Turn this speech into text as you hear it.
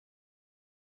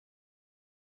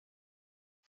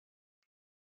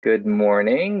Good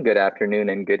morning, good afternoon,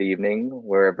 and good evening,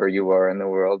 wherever you are in the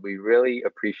world. We really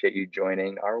appreciate you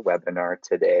joining our webinar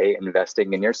today,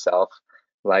 Investing in Yourself,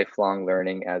 Lifelong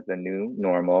Learning as the New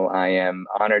Normal. I am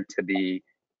honored to be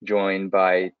joined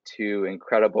by two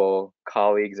incredible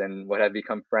colleagues and what have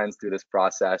become friends through this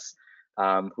process,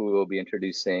 who we'll be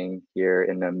introducing here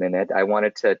in a minute. I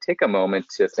wanted to take a moment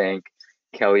to thank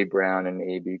Kelly Brown and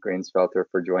Abby Greensfelder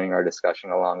for joining our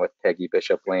discussion, along with Peggy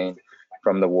Bishop-Lane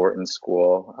from the Wharton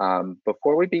School.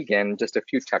 Before we begin, just a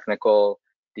few technical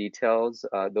details.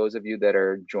 Those of you that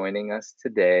are joining us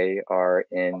today are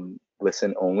in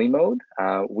listen-only mode.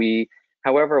 We,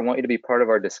 however, want you to be part of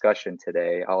our discussion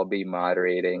today. I'll be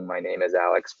moderating. My name is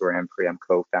Alex Baranpuria. I'm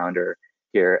co-founder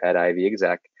here at Ivy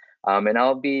Exec. And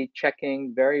I'll be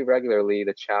checking very regularly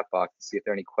the chat box to see if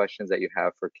there are any questions that you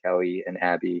have for Kelly and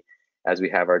Abby as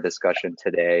we have our discussion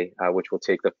today, which will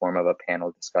take the form of a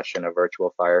panel discussion, a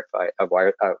virtual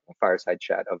fireside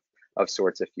chat of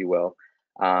sorts, if you will.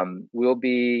 We'll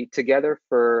be together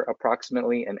for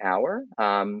approximately an hour.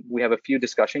 We have a few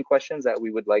discussion questions that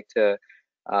we would like to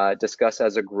discuss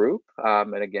as a group.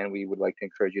 And again, we would like to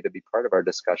encourage you to be part of our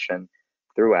discussion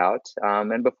throughout.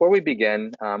 And before we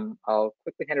begin, I'll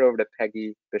quickly hand it over to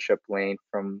Peggy Bishop-Lane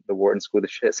from the Wharton School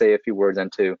to say a few words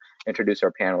and to introduce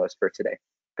our panelists for today.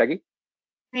 Peggy?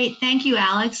 Great, thank you,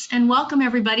 Alex, and welcome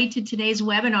everybody to today's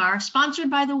webinar, sponsored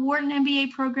by the Wharton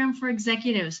MBA Program for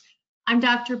Executives. I'm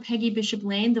Dr. Peggy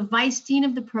Bishop-Lane, the Vice Dean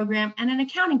of the program and an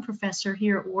accounting professor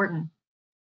here at Wharton.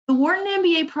 The Wharton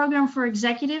MBA Program for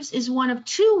Executives is one of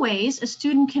two ways a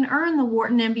student can earn the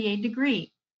Wharton MBA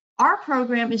degree. Our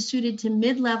program is suited to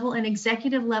mid-level and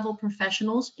executive-level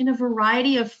professionals in a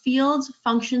variety of fields,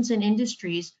 functions, and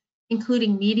industries,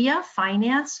 including media,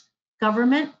 finance,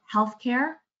 government,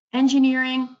 healthcare,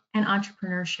 engineering, and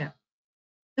entrepreneurship.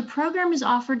 The program is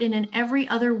offered in an every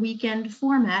other weekend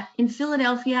format in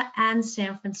Philadelphia and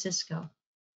San Francisco.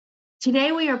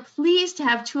 Today, we are pleased to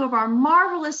have two of our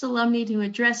marvelous alumni to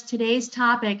address today's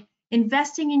topic,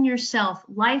 investing in yourself,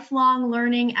 lifelong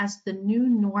learning as the new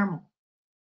normal.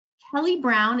 Kelly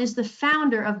Brown is the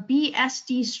founder of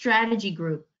BSD Strategy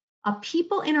Group, a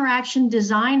people interaction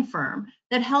design firm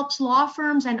that helps law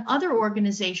firms and other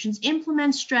organizations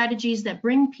implement strategies that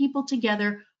bring people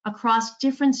together across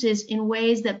differences in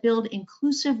ways that build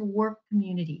inclusive work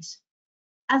communities.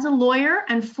 As a lawyer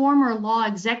and former law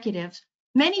executive,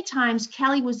 many times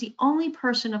Kelly was the only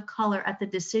person of color at the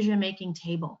decision-making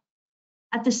table.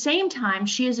 At the same time,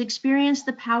 she has experienced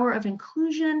the power of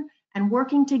inclusion and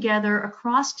working together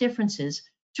across differences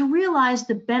to realize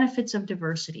the benefits of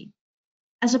diversity.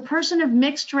 As a person of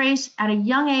mixed race, at a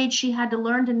young age, she had to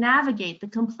learn to navigate the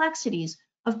complexities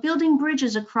of building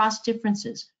bridges across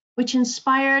differences, which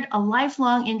inspired a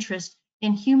lifelong interest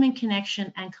in human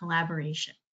connection and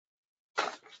collaboration.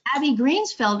 Abby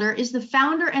Greensfelder is the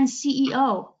founder and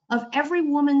CEO of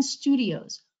Everywoman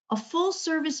Studios, a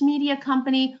full-service media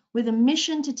company with a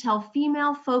mission to tell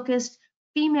female-focused,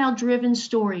 female-driven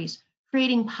stories,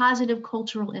 creating positive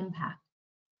cultural impact.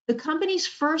 The company's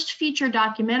first feature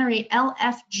documentary,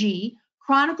 LFG,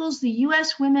 chronicles the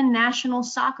U.S. women national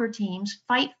soccer team's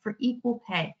fight for equal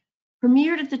pay,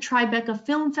 premiered at the Tribeca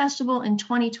Film Festival in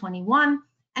 2021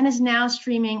 and is now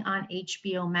streaming on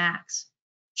HBO Max.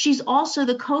 She's also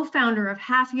the co-founder of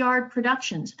Half Yard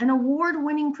Productions, an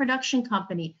award-winning production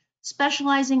company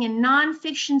specializing in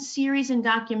nonfiction series and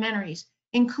documentaries,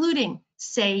 including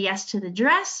Say Yes to the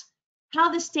Dress, How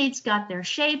the States Got Their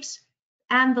Shapes,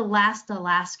 and The Last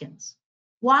Alaskans.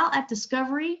 While at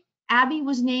Discovery, Abby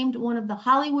was named one of the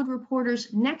Hollywood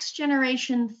Reporter's Next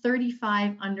Generation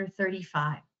 35 Under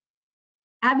 35.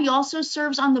 Abby also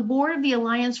serves on the board of the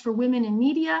Alliance for Women in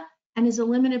Media and is a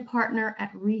limited partner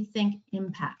at Rethink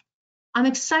Impact. I'm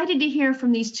excited to hear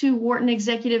from these two Wharton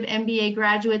Executive MBA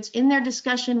graduates in their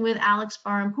discussion with Alex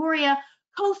Baranpuria,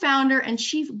 co-founder and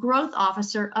chief growth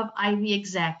officer of Ivy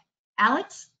Exec.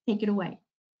 Alex, take it away.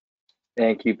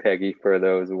 Thank you, Peggy, for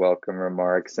those welcome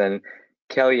remarks. And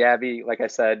Kelly, Abby, like I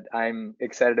said, I'm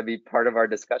excited to be part of our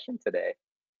discussion today.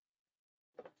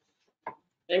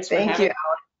 Thanks for having me.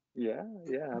 Yeah,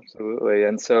 absolutely.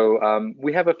 And so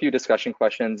we have a few discussion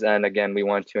questions, and again, we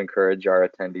want to encourage our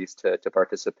attendees to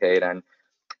participate. And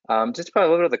just to put a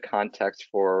little bit of the context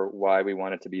for why we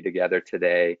wanted to be together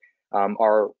today,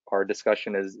 our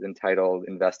discussion is entitled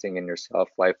Investing in Yourself,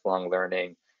 Lifelong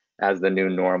Learning as the New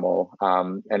Normal.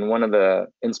 And one of the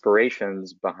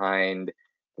inspirations behind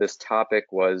this topic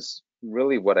was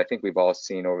really what I think we've all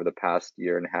seen over the past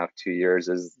year and a half, 2 years,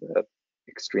 is the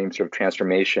extreme sort of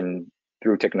transformation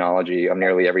through technology of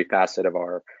nearly every facet of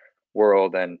our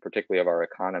world and particularly of our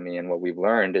economy. And what we've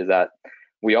learned is that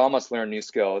we all must learn new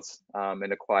skills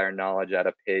and acquire knowledge at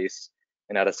a pace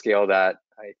and at a scale that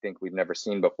I think we've never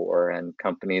seen before. And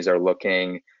companies are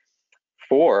looking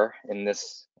for, in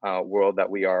this world that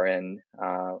we are in,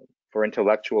 for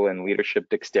intellectual and leadership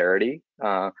dexterity,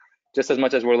 just as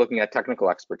much as we're looking at technical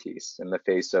expertise in the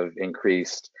face of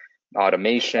increased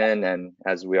automation. And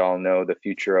as we all know, the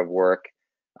future of work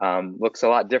looks a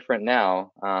lot different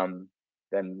now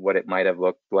than what it might have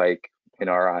looked like in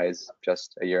our eyes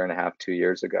just a year and a half, 2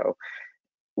 years ago.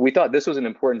 We thought this was an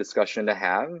important discussion to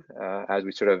have as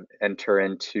we sort of enter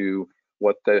into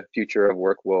what the future of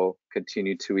work will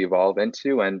continue to evolve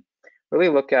into, and really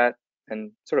look at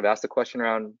and sort of ask the question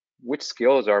around which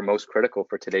skills are most critical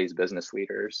for today's business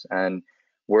leaders, and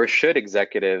where should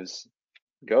executives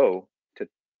go to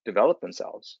develop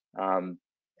themselves.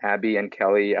 Abby and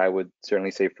Kelly, I would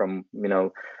certainly say from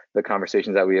the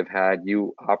conversations that we have had,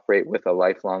 you operate with a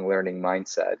lifelong learning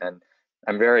mindset, and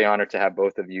I'm very honored to have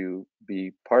both of you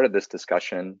be part of this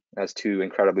discussion as two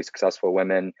incredibly successful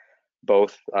women,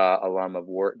 both alum of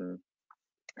Wharton.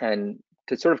 And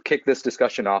to sort of kick this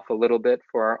discussion off a little bit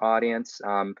for our audience,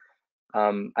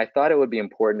 I thought it would be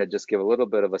important to just give a little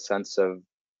bit of a sense of,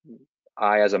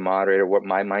 I as a moderator, what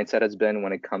my mindset has been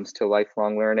when it comes to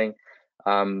lifelong learning.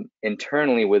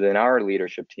 Internally within our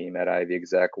leadership team at Ivy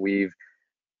Exec, we've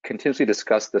continuously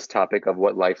discussed this topic of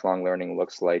what lifelong learning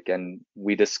looks like, and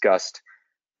we discussed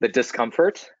the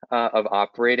discomfort of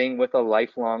operating with a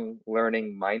lifelong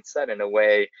learning mindset. In a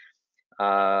way,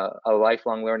 a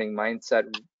lifelong learning mindset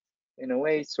in a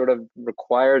way sort of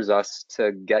requires us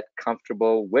to get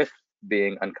comfortable with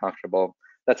being uncomfortable.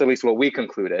 That's at least what we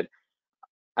concluded.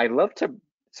 I'd love to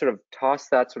sort of toss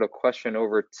that sort of question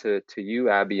over to you,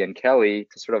 Abby and Kelly,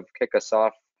 to sort of kick us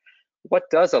off. What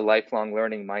does a lifelong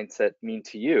learning mindset mean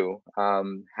to you?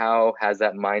 How has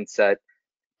that mindset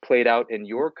played out in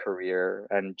your career?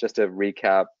 And just to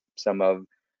recap some of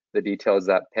the details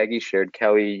that Peggy shared,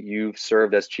 Kelly, you've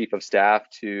served as chief of staff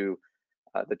to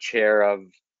the chair of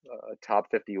a top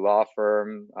 50 law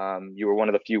firm. You were one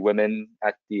of the few women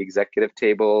at the executive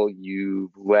table.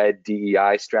 You've led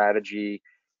DEI strategy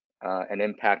and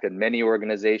impacted many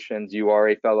organizations. You are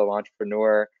a fellow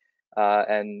entrepreneur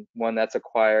and one that's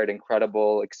acquired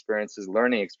incredible experiences,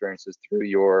 learning experiences through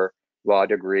your law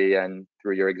degree and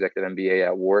through your executive MBA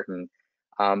at Wharton.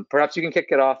 Perhaps you can kick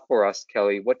it off for us,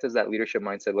 Kelly. What does that leadership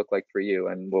mindset look like for you?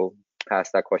 And we'll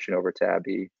pass that question over to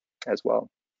Abby as well.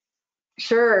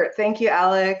 Sure. Thank you,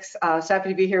 Alex. So happy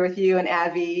to be here with you and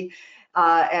Abby,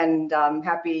 and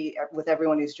happy with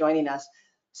everyone who's joining us.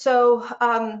 So,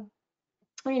 I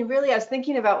mean, really, I was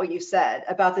thinking about what you said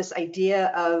about this idea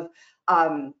of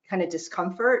kind of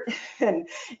discomfort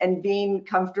and being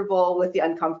comfortable with the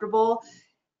uncomfortable.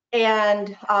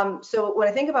 And so when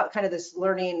I think about kind of this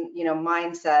learning,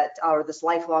 mindset, or this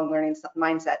lifelong learning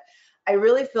mindset, I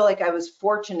really feel like I was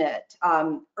fortunate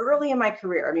early in my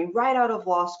career. I mean, right out of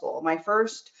law school, my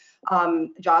first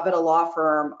job at a law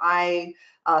firm,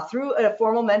 through a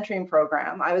formal mentoring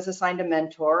program, I was assigned a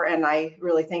mentor, and I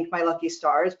really thank my lucky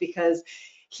stars because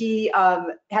he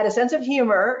had a sense of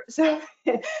humor, so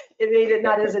it made it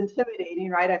not as intimidating,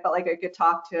 right? I felt like I could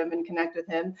talk to him and connect with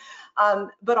him.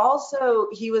 But also,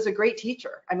 he was a great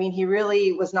teacher. I mean, he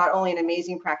really was not only an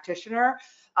amazing practitioner,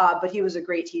 but he was a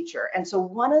great teacher. And so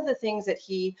one of the things that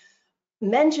he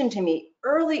mentioned to me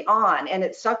early on, and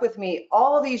it stuck with me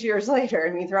all these years later,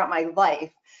 I mean, throughout my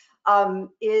life,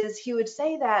 is he would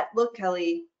say that, look,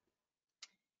 Kelly,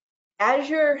 as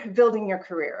you're building your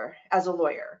career as a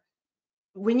lawyer,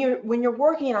 when you're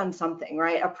working on something,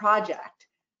 right, a project,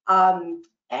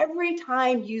 every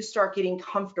time you start getting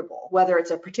comfortable, whether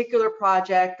it's a particular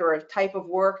project or a type of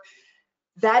work,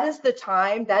 that is the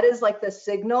time, that is like the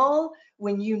signal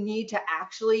when you need to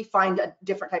actually find a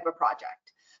different type of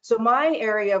project. So my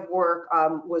area of work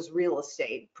was real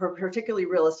estate, particularly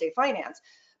real estate finance.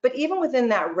 But even within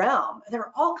that realm, there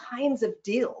are all kinds of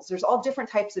deals. There's all different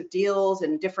types of deals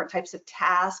and different types of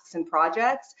tasks and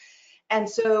projects. And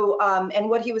so, and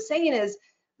what he was saying is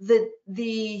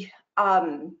the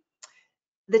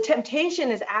temptation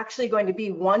is actually going to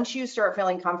be, once you start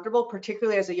feeling comfortable,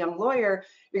 particularly as a young lawyer,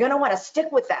 you're going to want to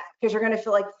stick with that because you're going to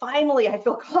feel like, finally, I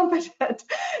feel competent,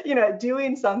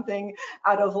 doing something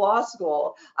out of law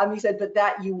school. He said, but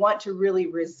that you want to really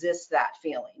resist that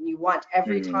feeling. You want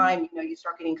every time, you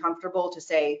start getting comfortable to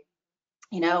say,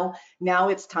 now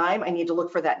it's time, I need to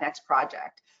look for that next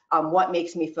project. What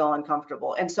makes me feel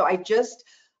uncomfortable? And so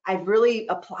I've really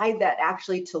applied that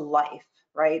actually to life,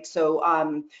 right?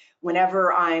 So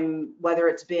whenever whether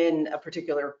it's been a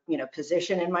particular,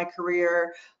 position in my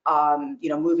career,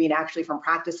 moving actually from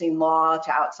practicing law to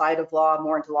outside of law,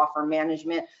 more into law firm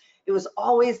management, it was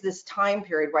always this time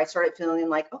period where I started feeling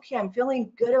like, okay, I'm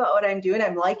feeling good about what I'm doing.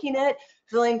 I'm liking it,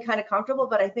 feeling kind of comfortable,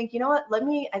 but I think, you know what,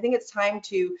 I think it's time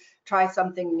to try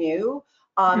something new.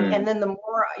 And then the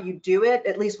more you do it,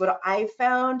 at least what I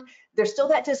found, there's still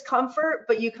that discomfort,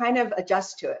 but you kind of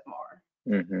adjust to it more.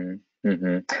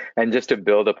 And just to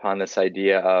build upon this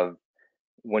idea of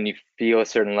when you feel a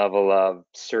certain level of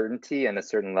certainty and a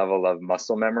certain level of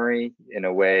muscle memory, in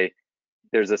a way,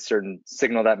 there's a certain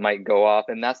signal that might go off,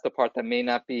 and that's the part that may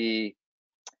not be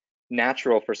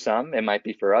natural for some, it might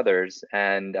be for others.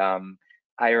 And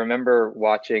I remember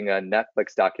watching a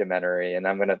Netflix documentary, and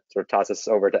I'm going to sort of toss this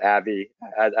over to Abby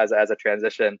as a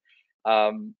transition.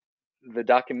 The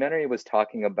documentary was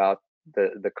talking about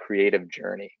the creative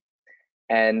journey,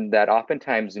 and that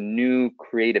oftentimes new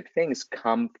creative things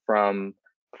come from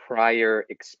prior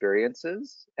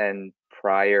experiences and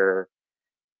prior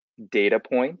data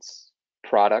points,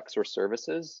 products or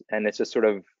services, and it's just sort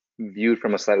of viewed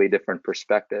from a slightly different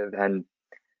perspective. And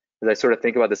as I sort of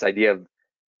think about this idea of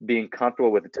being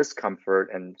comfortable with discomfort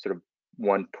and sort of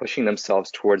one pushing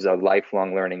themselves towards a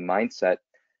lifelong learning mindset,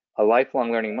 a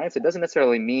lifelong learning mindset doesn't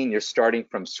necessarily mean you're starting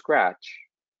from scratch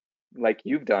like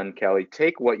you've done, Kelly.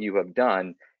 Take what you have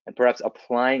done and perhaps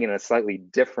applying it in a slightly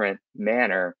different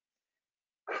manner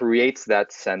creates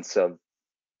that sense of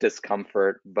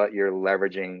discomfort, but you're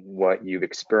leveraging what you've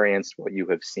experienced, what you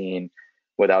have seen,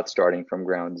 without starting from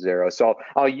ground zero. So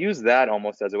I'll use that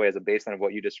almost as a way, as a baseline of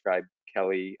what you described,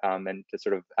 Kelly, and to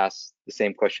sort of ask the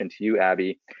same question to you,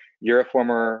 Abby. You're a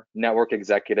former network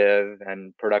executive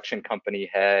and production company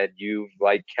head. You,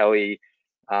 like Kelly,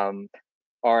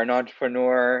 are an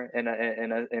entrepreneur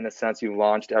in a sense. You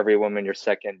launched Everywoman, your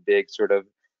second big sort of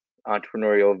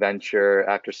entrepreneurial venture,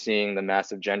 after seeing the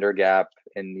massive gender gap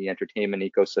in the entertainment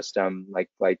ecosystem,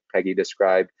 like Peggy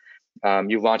described.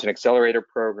 You've launched an accelerator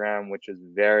program, which is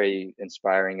very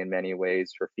inspiring in many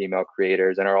ways for female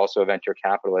creators, and are also a venture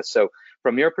capitalist. So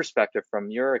from your perspective,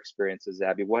 from your experiences,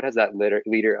 Abby, what has that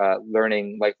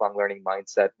lifelong learning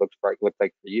mindset looked like for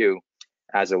you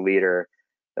as a leader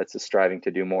that's striving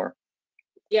to do more?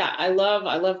 Yeah, I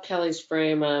love Kelly's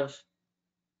frame of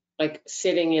like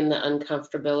sitting in the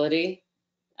uncomfortability.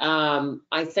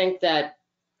 I think that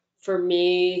for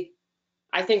me,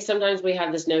 I think sometimes we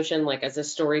have this notion, like as a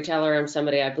storyteller, I'm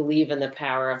somebody, I believe in the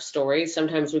power of stories.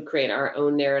 Sometimes we create our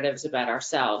own narratives about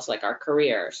ourselves, like our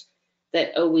careers,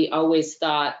 that, oh, we always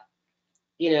thought,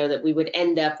 that we would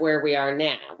end up where we are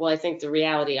now. Well, I think the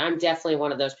reality, I'm definitely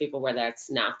one of those people where that's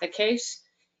not the case.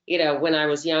 When I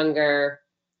was younger,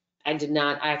 I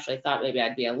actually thought maybe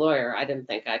I'd be a lawyer. I didn't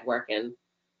think I'd work in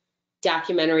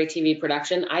documentary TV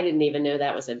production. I didn't even know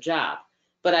that was a job.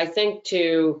 But I think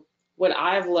too, what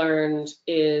I've learned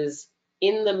is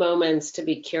in the moments to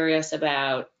be curious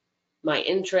about my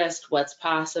interest, what's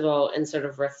possible, and sort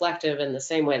of reflective in the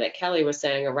same way that Kelly was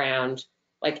saying around,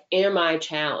 like, am I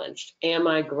challenged? Am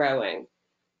I growing?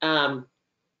 For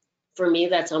me,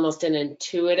 that's almost an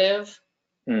intuitive,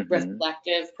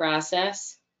 reflective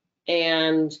process.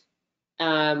 And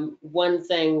one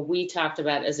thing we talked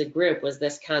about as a group was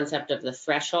this concept of the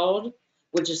threshold,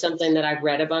 which is something that I've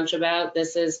read a bunch about.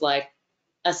 This is like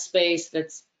a space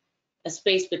that's a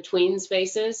space between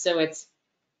spaces. So it's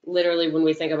literally, when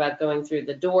we think about going through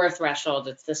the door threshold,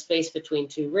 it's the space between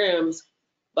two rooms.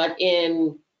 But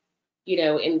in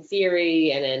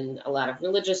theory and in a lot of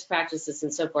religious practices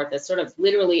and so forth, that's sort of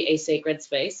literally a sacred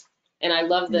space. And I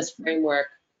love this framework.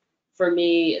 For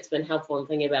me, it's been helpful in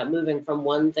thinking about moving from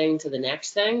one thing to the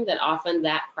next thing, that often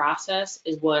that process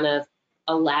is one of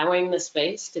allowing the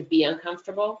space to be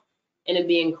uncomfortable and to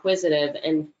be inquisitive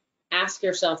and ask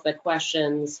yourself the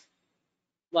questions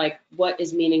like, what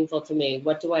is meaningful to me?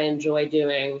 What do I enjoy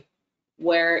doing?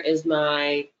 Where is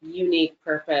my unique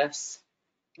purpose?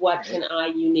 What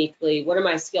are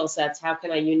my skill sets? How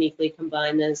can I uniquely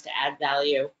combine those to add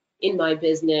value in my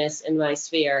business, in my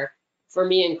sphere? For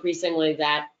me, increasingly,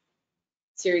 that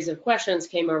series of questions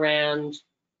came around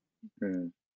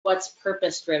what's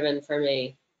purpose driven for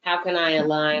me? How can I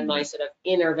align my sort of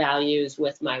inner values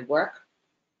with my work?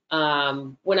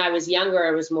 When I was younger,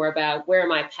 it was more about what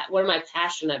am I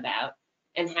passionate about,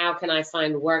 and how can I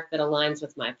find work that aligns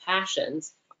with my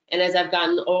passions? And as I've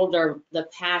gotten older, the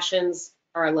passions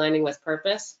are aligning with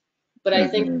purpose. But I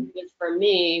think for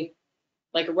me,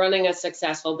 like running a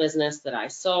successful business that I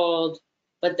sold,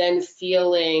 but then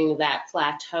feeling that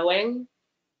plateauing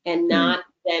and not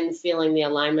then feeling the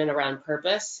alignment around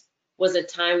purpose was a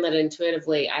time that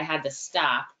intuitively I had to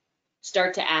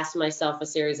start to ask myself a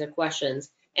series of questions.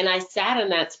 And I sat in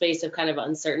that space of kind of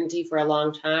uncertainty for a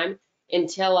long time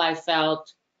until I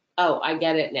felt, oh, I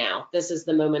get it now. This is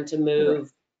the moment to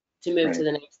move to move to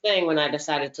the next thing when I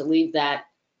decided to leave that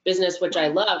business, which I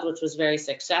loved, which was very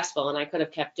successful and I could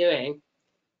have kept doing,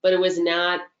 but it was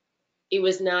not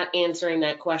answering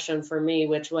that question for me,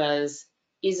 which was,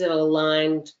 is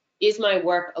my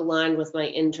work aligned with my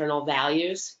internal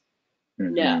values?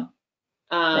 No.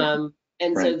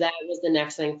 And so that was the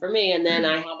next thing for me. And then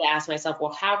I had to ask myself,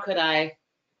 well, how could I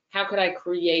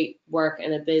create work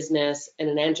in a business and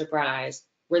an enterprise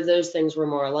where those things were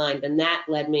more aligned? And that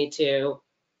led me to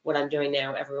what I'm doing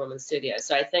now, Everywoman Studios.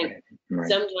 So I think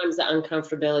sometimes the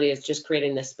uncomfortability is just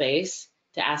creating the space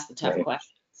to ask the tough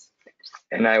questions.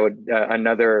 And I would,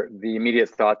 the immediate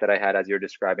thought that I had as you're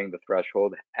describing the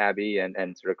threshold, Abby, and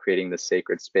sort of creating the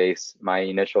sacred space, my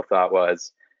initial thought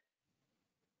was,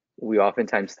 we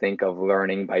oftentimes think of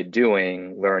learning by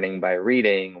doing, learning by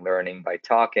reading, learning by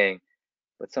talking,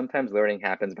 but sometimes learning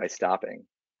happens by stopping.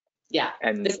 Yeah,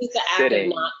 and this is the sitting.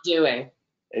 act of not doing.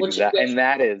 Exactly, and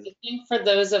that is. I think for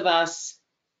those of us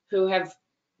who have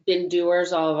been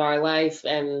doers all of our life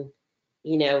and,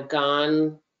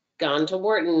 gone to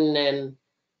Wharton and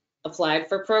applied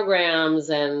for programs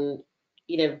and,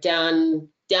 done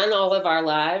all of our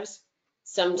lives,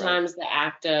 sometimes the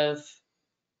act of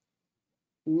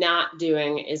not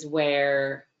doing is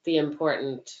where the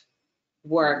important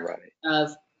work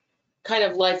of kind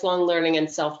of lifelong learning and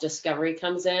self-discovery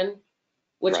comes in,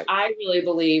 which I really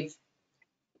believe,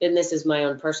 and this is my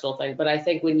own personal thing, but I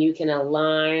think when you can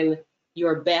align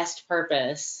your best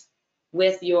purpose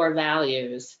with your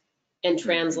values and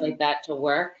translate that to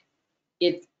work,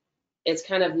 it's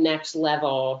kind of next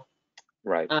level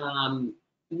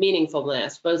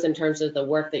meaningfulness, both in terms of the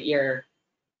work that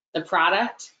the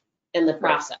product and the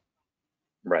process.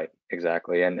 Right,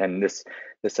 exactly. And this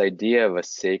idea of a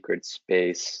sacred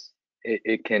space,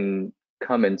 it can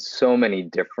come in so many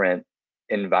different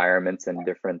environments and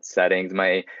different settings.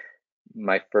 My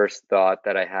first thought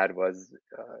that I had was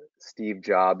Steve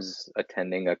Jobs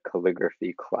attending a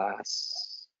calligraphy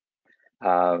class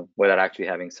without actually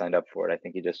having signed up for it. I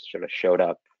think he just sort of showed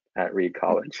up at Reed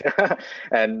College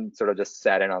and sort of just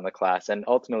sat in on the class. And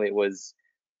ultimately it was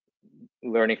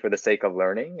learning for the sake of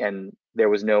learning, and there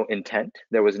was no intent,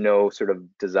 there was no sort of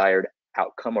desired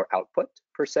outcome or output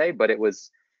per se, but it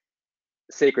was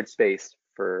sacred space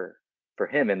for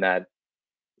him in that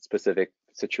specific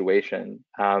situation.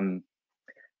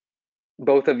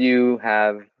 Both of you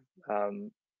have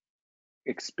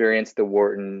experienced the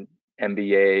Wharton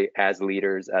MBA as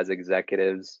leaders, as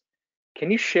executives.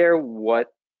 Can you share what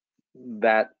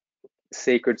that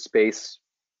sacred space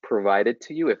provided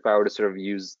to you, if I were to sort of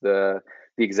use the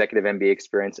executive MBA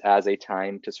experience as a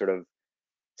time to sort of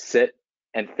sit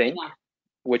and think,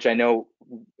 which I know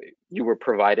you were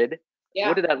provided?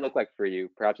 What did that look like for you?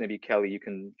 Perhaps maybe Kelly, you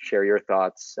can share your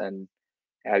thoughts, and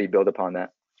Abby, build upon that.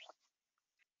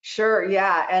 Sure,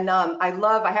 yeah, and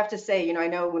I have to say, I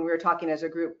know when we were talking as a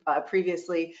group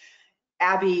previously,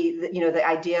 Abby, the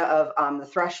idea of the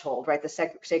threshold, right, the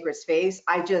sacred space,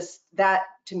 that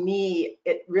to me,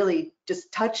 it really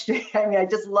just touched me. I mean, I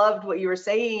just loved what you were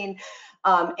saying.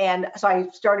 And so I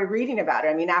started reading about it.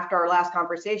 I mean, after our last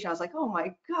conversation, I was like, oh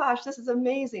my gosh, this is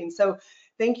amazing. So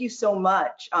thank you so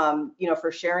much,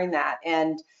 for sharing that.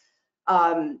 And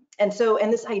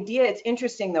this idea, it's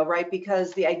interesting though, right?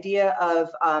 Because the idea of,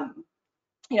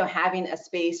 having a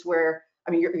space where,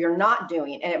 I mean, you're not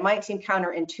doing, and it might seem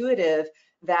counterintuitive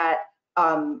that,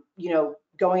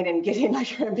 going and getting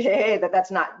like your MBA,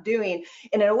 that's not doing.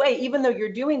 And in a way, even though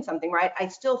you're doing something, right, I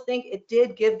still think it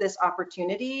did give this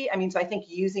opportunity. I mean, so I think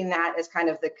using that as kind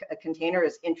of the container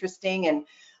is interesting, and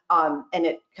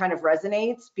it kind of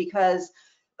resonates because,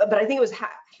 but I think it was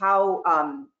how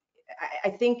I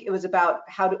think it was about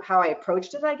how I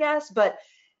approached it, I guess, but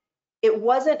it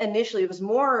wasn't initially, it was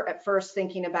more at first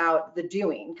thinking about the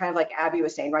doing, kind of like Abby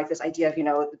was saying, right? This idea of,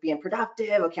 being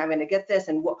productive. Okay, I'm going to get this.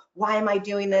 And why am I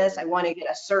doing this? I want to get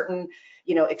a certain,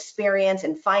 experience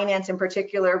in finance in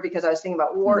particular, because I was thinking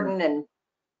about Wharton and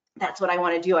that's what I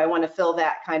want to do. I want to fill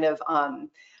that kind of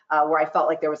where I felt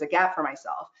like there was a gap for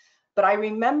myself. But I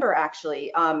remember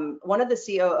actually one of the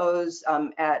COOs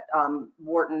at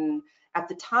Wharton at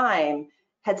the time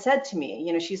had said to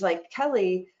me, she's like,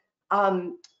 Kelly,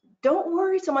 don't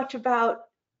worry so much about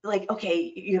like,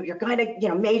 okay, you're going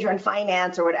to, major in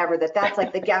finance or whatever, that's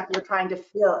like the gap you're trying to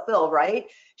fill, right?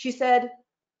 She said,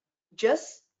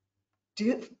 just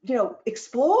do,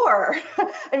 explore.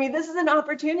 I mean, this is an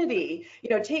opportunity,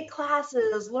 take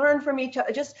classes, learn from each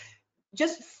other,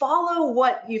 just follow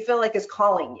what you feel like is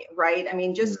calling you, right? I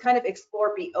mean, just kind of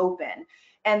explore, be open.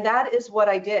 And that is what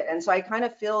I did. And so I kind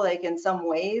of feel like in some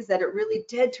ways that it really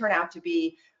did turn out to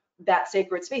be that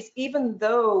sacred space, even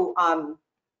though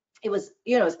it was,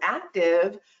 it was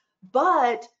active,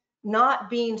 but not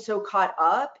being so caught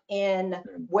up in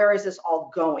where is this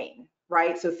all going,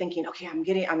 right? So thinking, okay, I'm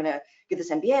gonna get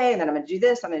this MBA, and then I'm gonna do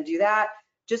this, I'm gonna do that.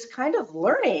 Just kind of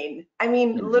learning. I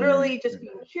mean, literally just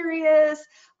being curious,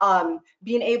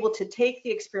 being able to take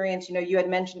the experience. You know, you had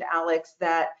mentioned, Alex,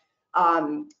 that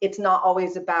it's not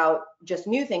always about just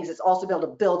new things. It's also be able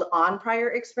to build on prior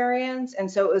experience. And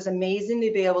so it was amazing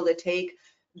to be able to take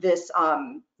this,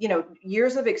 you know,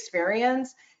 years of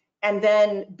experience and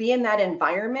then be in that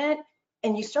environment,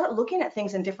 and you start looking at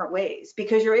things in different ways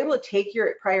because you're able to take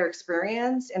your prior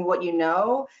experience and what you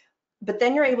know, but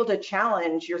then you're able to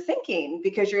challenge your thinking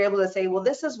because you're able to say, well,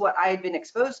 this is what I had been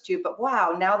exposed to, but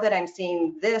wow, now that I'm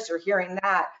seeing this or hearing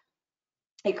that,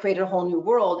 it created a whole new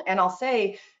world. And I'll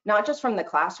say, not just from the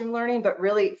classroom learning, but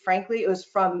really, frankly, it was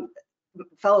from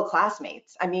fellow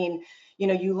classmates. I mean, you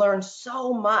know, you learn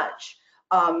so much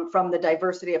from the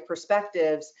diversity of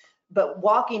perspectives, but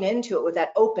walking into it with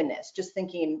that openness, just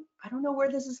thinking, I don't know where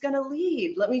this is going to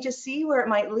lead. Let me just see where it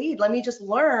might lead. Let me just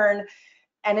learn.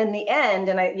 And in the end,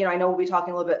 and I know we'll be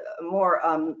talking a little bit more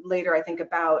later, I think,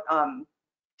 about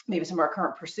maybe some of our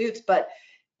current pursuits, but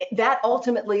that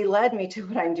ultimately led me to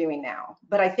what I'm doing now.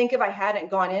 But I think if I hadn't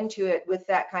gone into it with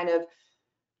that kind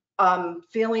of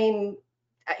feeling,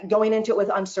 going into it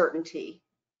with uncertainty,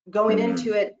 going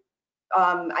into it,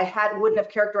 wouldn't have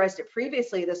characterized it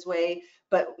previously this way.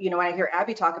 But you know, when I hear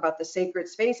Abby talk about the sacred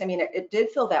space, I mean, it did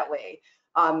feel that way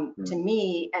to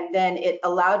me. And then it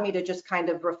allowed me to just kind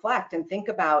of reflect and think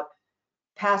about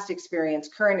past experience,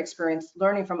 current experience,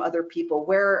 learning from other people.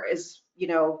 Where is, you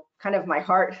know, kind of my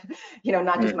heart, you know,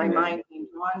 not just my mind being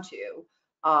drawn to.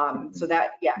 So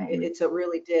that, yeah, it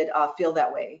really did feel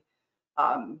that way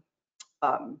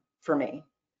for me,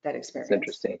 that experience. It's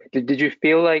interesting. Did you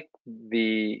feel like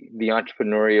the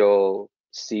entrepreneurial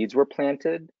seeds were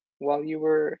planted while you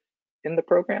were in the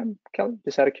program, Kelly?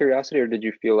 Just out of curiosity, or did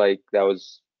you feel like that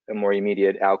was a more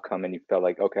immediate outcome and you felt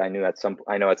like, okay, I know at some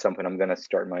point I'm going to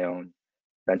start my own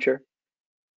venture?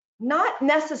 Not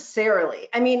necessarily.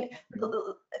 I mean,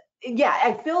 yeah,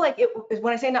 I feel like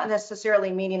when I say not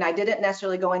necessarily, meaning I didn't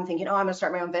necessarily go in thinking, oh, I'm gonna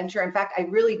start my own venture. In fact, I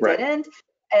really didn't.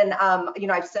 And you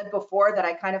know, I've said before that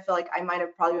I kind of feel like I might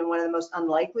have probably been one of the most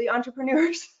unlikely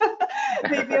entrepreneurs,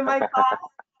 maybe in my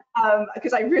class,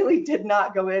 because I really did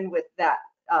not go in with that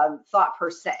thought per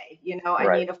se. You know,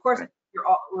 I mean, of course,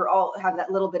 we're all have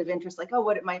that little bit of interest, like, oh,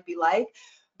 what it might be like,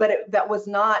 but that was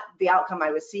not the outcome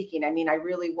I was seeking. I mean, I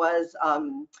really was.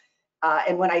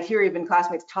 And when I hear even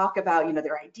classmates talk about, you know,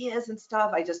 their ideas and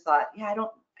stuff, I just thought, I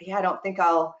don't think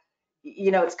I'll,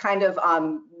 you know, it's kind of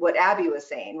what Abby was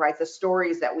saying, right? The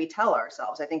stories that we tell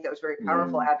ourselves. I think that was very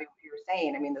powerful, Abby, what you were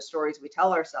saying. I mean, the stories we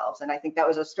tell ourselves. And I think that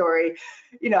was a story,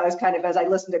 you know, as I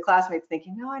listened to classmates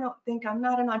thinking, no, I don't think I'm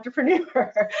not an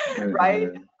entrepreneur,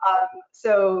 right?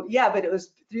 So yeah, but it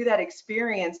was through that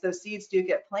experience, those seeds do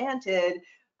get planted.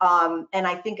 And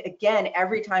I think, again,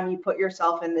 every time you put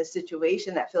yourself in this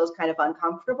situation that feels kind of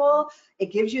uncomfortable,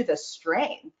 it gives you the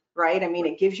strength, right? I mean,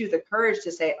 it gives you the courage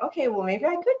to say, okay, well, maybe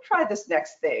I could try this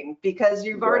next thing because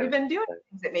you've already been doing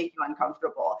things that make you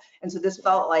uncomfortable. And so this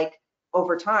felt like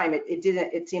over time,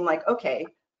 it seemed like, okay,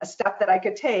 a step that I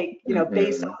could take, you know,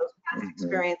 based on those past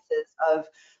experiences of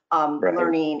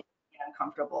learning and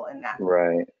uncomfortable in that.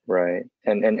 Right.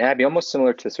 And Abby, almost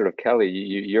similar to sort of Kelly,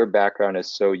 your background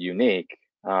is so unique.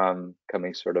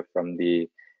 Coming sort of from the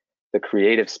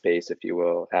creative space, if you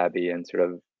will, Abby, and sort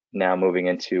of now moving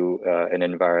into an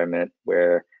environment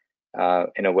where,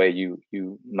 in a way,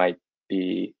 you might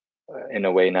be, in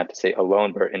a way, not to say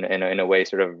alone, but in a way,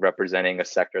 sort of representing a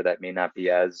sector that may not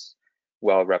be as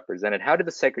well represented. How did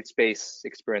the sacred space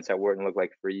experience at Wharton look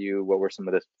like for you? What were some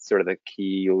of the sort of the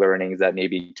key learnings that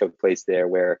maybe took place there,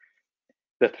 where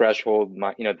the threshold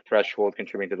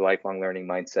contributing to the lifelong learning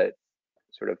mindset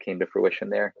sort of came to fruition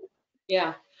there?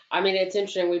 Yeah, I mean, it's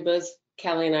interesting. We both,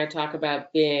 Kelly and I, talk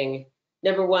about being,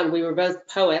 number one, we were both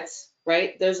poets,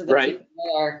 right? Those are the people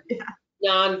that are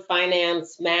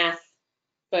non-finance math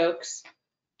folks.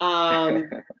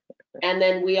 And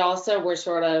then we also were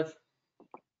sort of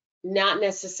not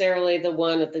necessarily the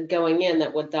one at the going in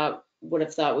that would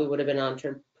have thought we would have been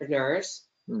entrepreneurs.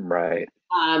 Right.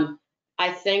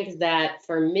 I think that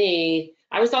for me,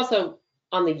 I was also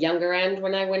on the younger end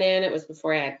when I went in. It was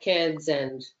before I had kids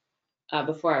and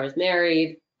before I was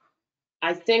married.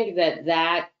 I think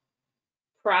that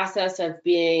process of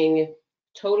being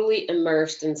totally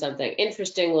immersed in something.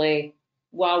 Interestingly,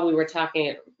 while we were talking,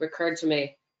 it recurred to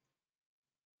me,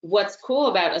 what's cool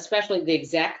about especially the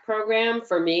exec program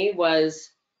for me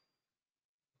was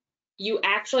you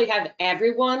actually have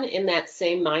everyone in that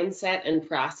same mindset and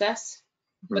process,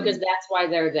 because that's why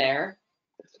they're there.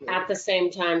 at the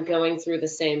same time going through the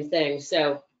same thing.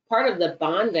 So part of the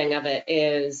bonding of it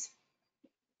is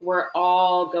we're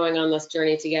all going on this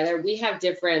journey together. We have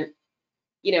different,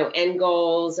 end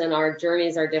goals, and our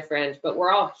journeys are different, but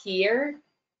we're all here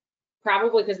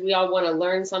probably because we all want to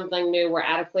learn something new. We're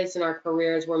at a place in our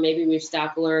careers where maybe we've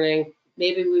stopped learning.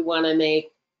 Maybe we want to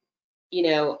make,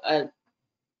 a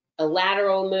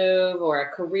lateral move or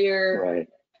a career, Right.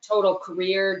 total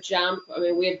career jump. I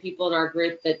mean, we had people in our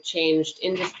group that changed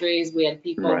industries. We had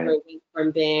people Right. who went from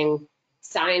being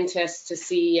scientists to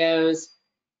CEOs.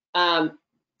 So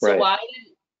Right.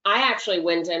 I actually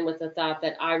went in with the thought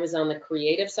that I was on the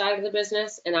creative side of the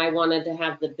business, and I wanted to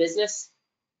have the business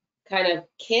kind of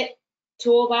kit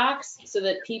toolbox so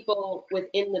that people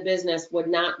within the business would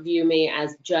not view me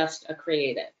as just a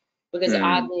creative. Because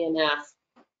oddly enough,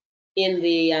 in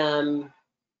the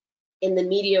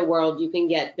media world, you can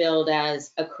get billed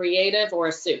as a creative or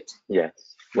a suit.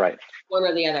 Yes. Right. One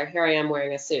or the other. Here I am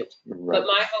wearing a suit. Right. But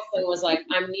my whole thing was like,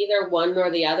 I'm neither one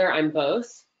nor the other, I'm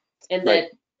both. And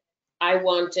that I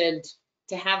wanted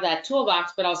to have that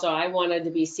toolbox, but also I wanted to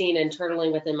be seen internally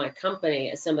within my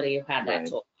company as somebody who had that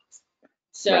toolbox.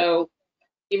 So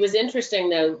it was interesting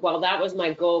though, while that was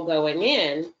my goal going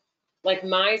in, like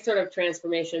my sort of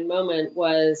transformation moment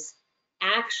was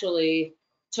actually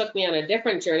took me on a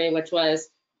different journey, which was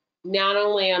not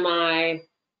only am I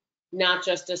not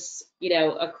just a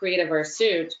creative or a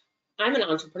suit, I'm an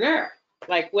entrepreneur,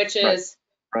 which is,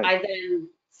 I then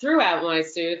threw out my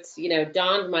suits,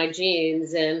 donned my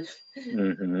jeans and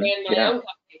ran my own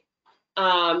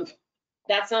company.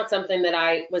 That's not something that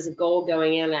I was a goal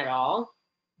going in at all.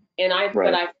 And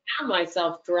but I found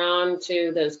myself drawn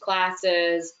to those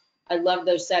classes. I love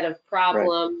those set of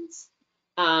problems.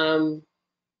 And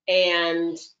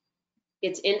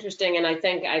it's interesting. And I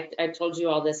think I told you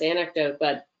all this anecdote,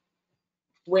 but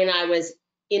when I was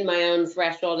in my own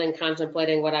threshold and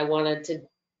contemplating what I wanted to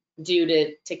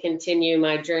do to continue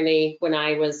my journey, when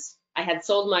I had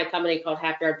sold my company called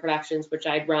Happy Yard Productions, which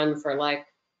I'd run for like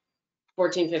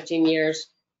 14, 15 years,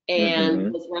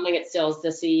 and was running it still as the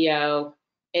CEO.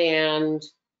 And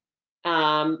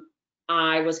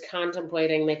I was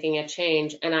contemplating making a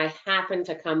change, and I happened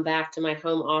to come back to my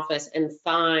home office and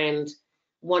find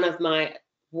one of my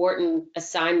Wharton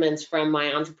assignments from my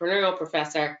entrepreneurial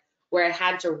professor, where I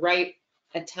had to write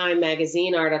a Time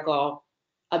magazine article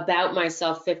about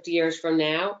myself 50 years from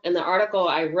now. And the article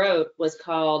I wrote was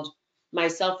called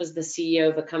Myself as the CEO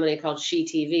of a company called She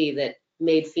TV that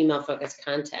made female-focused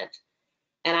content.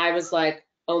 And I was like,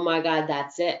 oh my God,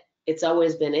 that's it. It's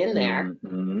always been in there.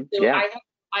 So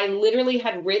I literally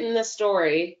had written the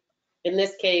story, in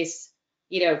this case,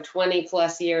 20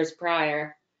 plus years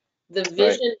prior. The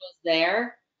vision was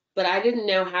there, but I didn't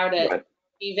know how to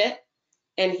achieve it.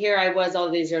 And here I was all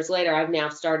these years later. I've now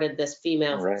started this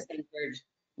female-centered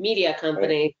media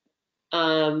company.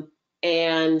 So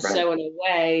in a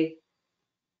way,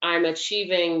 I'm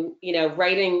achieving,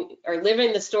 writing or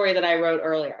living the story that I wrote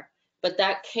earlier. But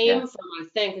that came from, I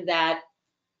think, that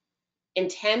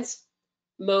intense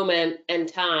moment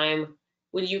and time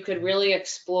when you could really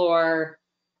explore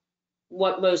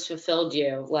what most fulfilled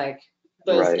you, like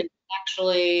both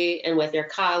intellectually and with your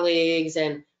colleagues.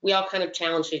 And we all kind of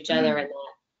challenged each other in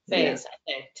that phase,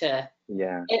 I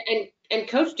think, and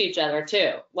coached each other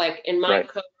too. Like in my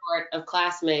cohort of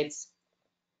classmates,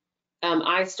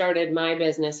 I started my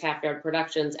business, Happy Yard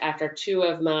Productions, after two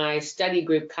of my study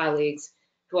group colleagues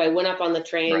who I went up on the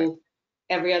train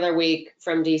every other week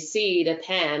from DC to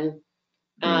Penn.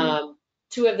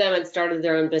 Two of them had started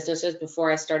their own businesses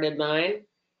before I started mine.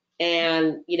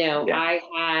 And, I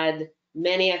had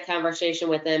many a conversation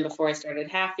with them before I started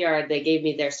Half Yard. They gave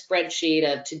me their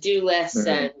spreadsheet of to-do lists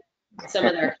and some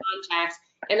of their contacts.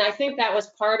 And I think that was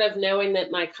part of knowing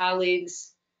that my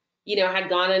colleagues, had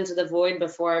gone into the void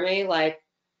before me, like,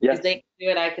 if they could do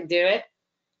it, I could do it.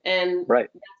 And that's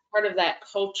part of that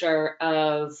culture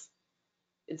of,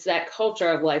 it's that culture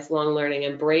of lifelong learning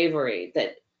and bravery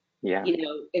that,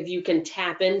 if you can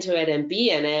tap into it and be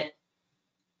in it,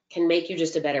 can make you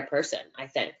just a better person, I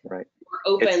think. We're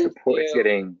open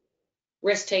to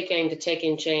risk-taking, to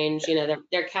taking change.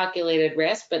 They're calculated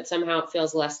risk, but somehow it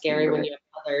feels less scary when you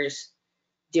have others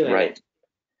doing it.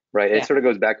 It sort of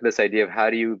goes back to this idea of how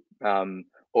do you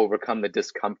overcome the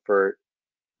discomfort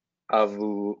of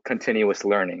continuous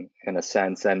learning, in a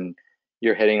sense. And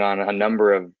you're hitting on a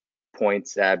number of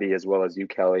points, Abby, as well as you,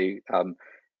 Kelly.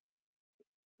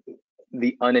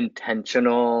 The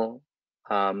unintentional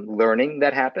learning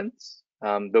that happens,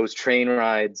 those train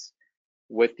rides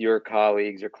with your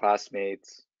colleagues, your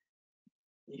classmates,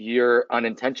 you're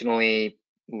unintentionally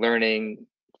learning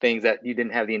things that you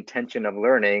didn't have the intention of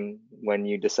learning when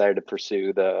you decided to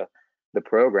pursue the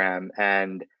program.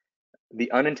 And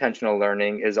the unintentional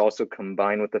learning is also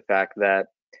combined with the fact that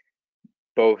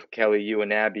both Kelly, you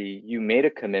and Abby, you made a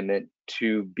commitment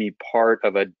to be part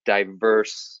of a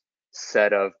diverse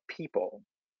set of people.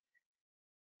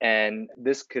 And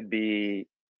this could be,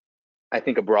 I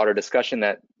think, a broader discussion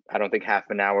that I don't think half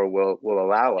an hour will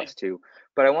allow us to.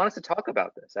 But I want us to talk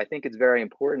about this. I think it's very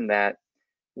important that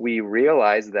we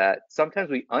realize that sometimes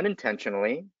we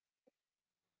unintentionally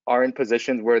are in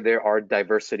positions where there are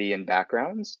diversity in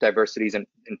backgrounds, diversities in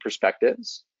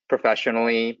perspectives,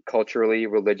 professionally, culturally,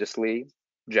 religiously,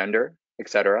 gender,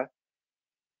 etc.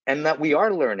 And that we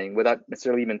are learning without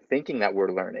necessarily even thinking that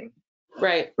we're learning.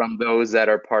 Right. From those that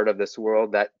are part of this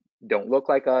world that don't look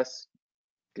like us,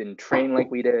 didn't train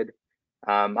like we did.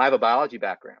 I have a biology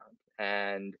background,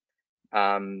 and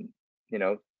you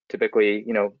know, typically,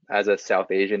 you know, as a South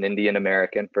Asian, Indian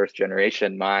American, first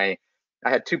generation, I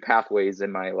had two pathways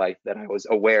in my life that I was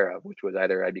aware of, which was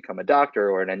either I become a doctor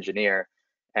or an engineer.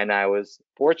 And I was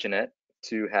fortunate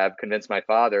to have convinced my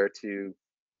father to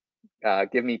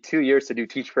give me 2 years to do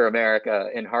Teach for America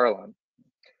in Harlem.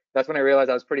 That's when I realized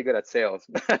I was pretty good at sales,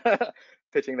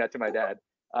 pitching that to my dad.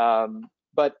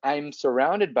 But I'm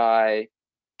surrounded by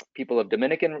people of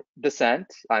Dominican descent.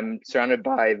 I'm surrounded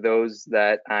by those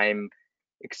that I'm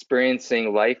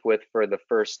experiencing life with for the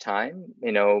first time.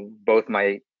 You know, both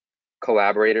my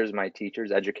collaborators, my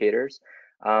teachers, educators.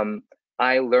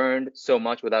 I learned so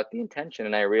much without the intention,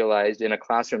 and I realized in a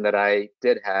classroom that I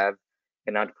did have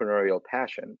an entrepreneurial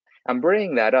passion. I'm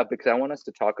bringing that up because I want us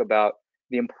to talk about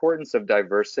the importance of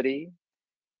diversity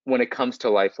when it comes to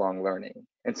lifelong learning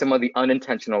and some of the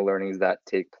unintentional learnings that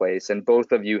take place. And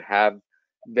both of you have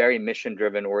very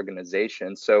mission-driven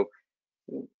organizations. So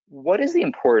what is the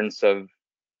importance of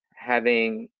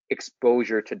having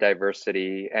exposure to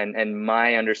diversity? And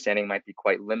my understanding might be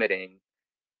quite limiting.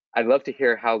 I'd love to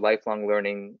hear how lifelong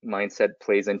learning mindset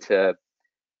plays into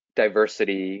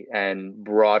diversity and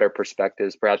broader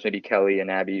perspectives. Perhaps maybe Kelly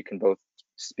and Abby, you can both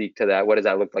speak to that. What does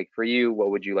that look like for you?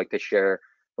 What would you like to share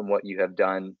from what you have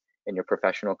done in your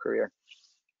professional career?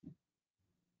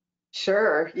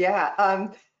 Sure. Yeah.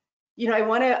 You know, I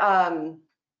want to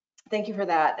thank you for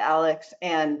that, Alex,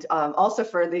 and also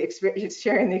for the experience,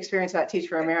 sharing the experience about Teach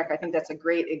for America. I think that's a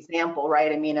great example,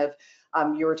 right? I mean, of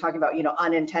you were talking about, you know,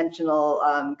 unintentional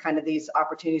kind of these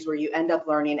opportunities where you end up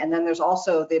learning, and then there's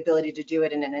also the ability to do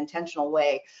it in an intentional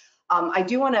way. I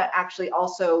do want to actually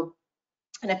also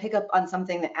kind of pick up on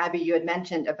something that Abby, you had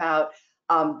mentioned about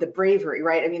the bravery,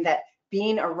 right? I mean, that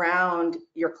being around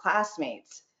your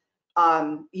classmates,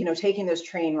 you know, taking those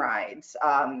train rides,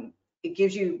 it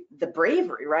gives you the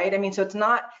bravery, right? I mean, so it's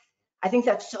not, I think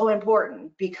that's so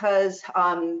important because,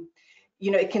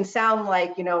 you know, it can sound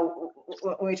like, you know,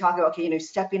 when we talk about, okay, you know,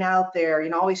 stepping out there, you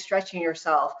know, always stretching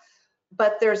yourself,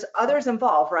 but there's others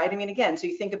involved, right? I mean, again, so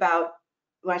you think about,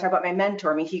 when I talk about my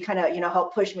mentor, I mean, he kind of, you know,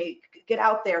 helped push me get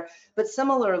out there, but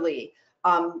similarly,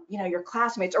 you know, your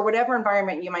classmates or whatever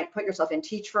environment you might put yourself in,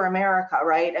 Teach for America,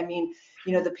 right? I mean,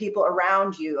 you know, the people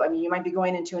around you, I mean, you might be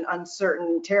going into an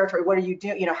uncertain territory. What are you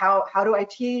doing? You know, how do I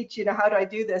teach? You know, how do I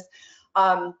do this?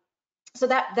 So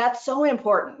that's so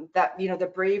important, that, you know, the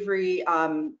bravery,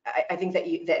 I think that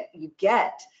you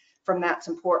get from that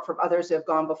support from others who have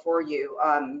gone before you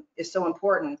is so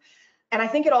important. And I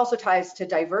think it also ties to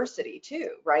diversity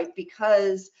too, right?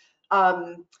 Because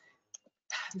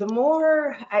the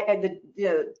more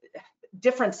the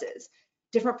differences,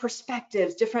 different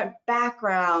perspectives, different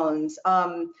backgrounds,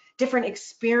 different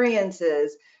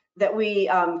experiences that we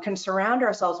can surround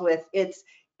ourselves with,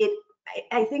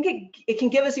 I think it can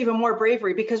give us even more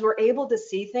bravery because we're able to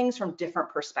see things from different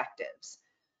perspectives.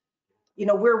 You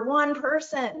know, we're one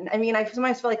person. I mean, I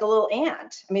sometimes feel like a little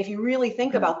ant. I mean, if you really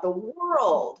think about the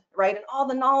world, right, and all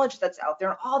the knowledge that's out there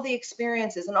and all the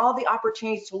experiences and all the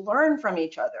opportunities to learn from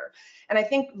each other. And I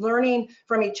think learning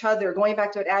from each other, going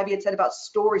back to what Abby had said about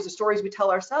stories, the stories we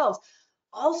tell ourselves.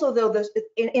 Also, though,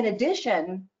 in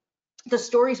addition, the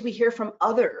stories we hear from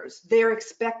others, their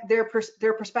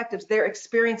perspectives, their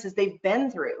experiences they've been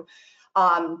through,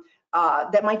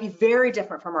 that might be very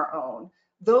different from our own.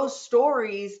 Those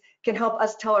stories can help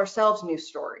us tell ourselves new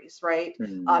stories, right?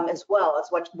 As well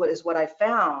as what I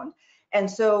found. And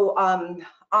so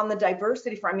on the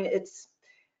diversity front, I mean,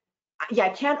 I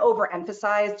can't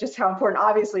overemphasize just how important,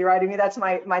 obviously, right? I mean, that's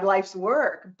my life's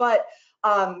work, but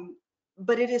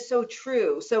it is so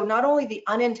true. So not only the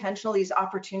unintentional, these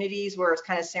opportunities where it's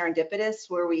kind of serendipitous,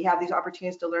 where we have these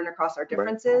opportunities to learn across our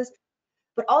differences,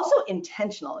 but also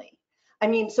intentionally. I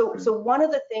mean, so one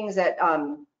of the things that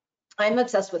I'm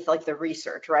obsessed with like the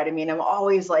research, right? I mean, I'm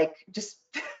always like just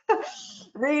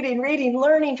reading,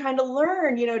 learning, trying to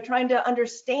learn, trying to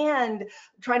understand,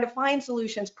 trying to find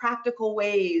solutions, practical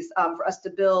ways for us to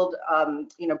build,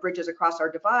 bridges across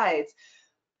our divides.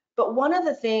 But one of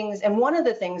the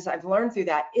things I've learned through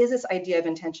that is this idea of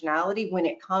intentionality when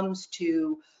it comes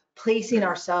to placing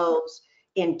ourselves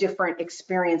in different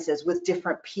experiences with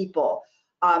different people.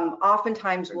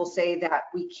 Oftentimes we'll say that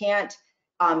we can't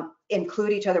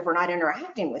include each other if we're not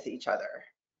interacting with each other,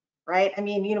 right? I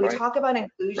mean, we talk about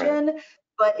inclusion,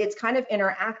 but it's kind of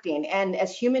interacting. And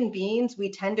as human beings, we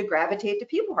tend to gravitate to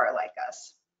people who are like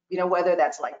us, whether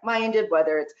that's like-minded,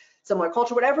 whether it's similar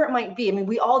culture, whatever it might be. I mean,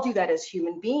 we all do that as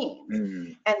human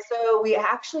beings. And so we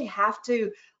actually have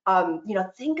to,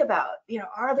 think about,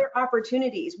 are there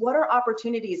opportunities? What are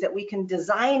opportunities that we can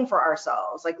design for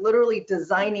ourselves? Like literally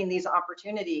designing these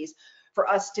opportunities for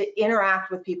us to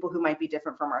interact with people who might be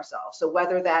different from ourselves. So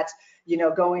whether that's,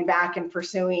 going back and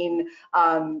pursuing,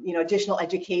 additional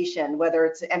education, whether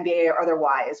it's MBA or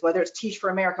otherwise, whether it's Teach for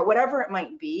America, whatever it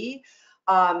might be,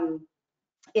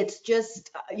 it's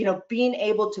just, being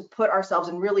able to put ourselves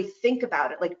and really think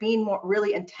about it, like being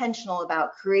really intentional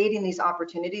about creating these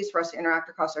opportunities for us to interact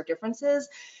across our differences.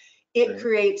 It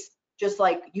creates, just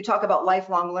like you talk about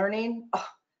lifelong learning,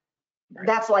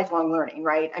 that's lifelong learning,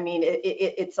 right? I mean,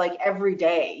 it's like every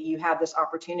day you have this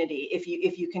opportunity. If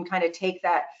you can kind of take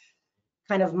that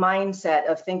kind of mindset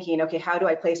of thinking, okay, how do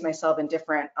I place myself in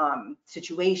different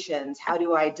situations? How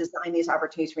do I design these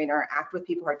opportunities for me to interact with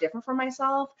people who are different from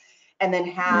myself? And then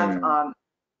have,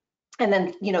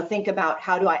 think about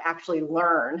how do I actually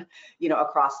learn,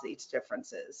 across these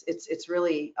differences. It's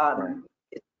really,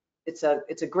 it's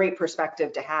a great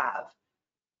perspective to have.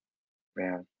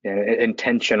 Yeah,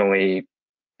 intentionally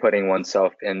putting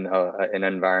oneself in an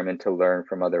environment to learn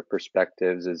from other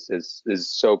perspectives is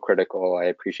so critical. I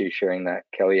appreciate you sharing that,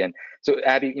 Kelly. And so,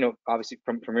 Abby, obviously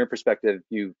from your perspective,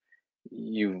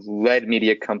 you've led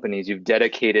media companies, you've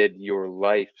dedicated your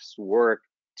life's work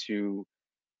to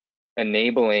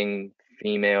enabling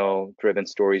female-driven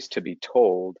stories to be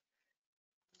told.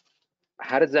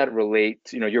 How does that relate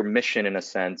to your mission in a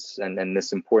sense, and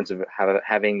this importance of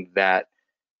having that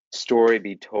story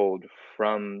be told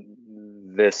from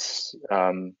this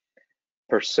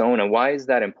persona? Why is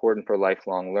that important for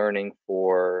lifelong learning,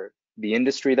 for the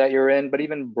industry that you're in, but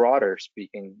even broader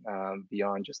speaking,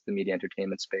 beyond just the media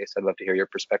entertainment space? I'd love to hear your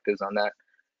perspectives on that.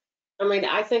 I mean,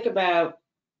 I think about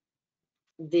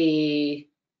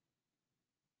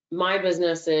my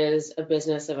business is a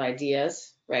business of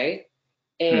ideas, right?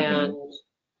 And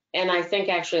I think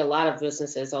actually a lot of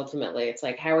businesses, ultimately, it's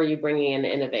like, how are you bringing in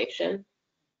innovation,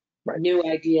 new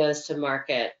ideas to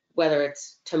market, whether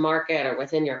it's to market or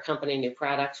within your company, new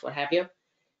products, what have you.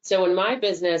 So in my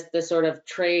business, the sort of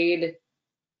trade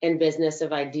and business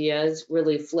of ideas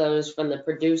really flows from the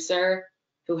producer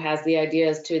who has the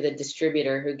ideas to the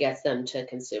distributor who gets them to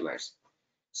consumers.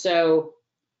 So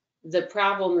the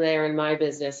problem there in my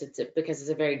business, because it's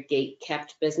a very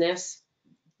gate-kept business,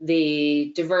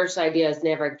 the diverse ideas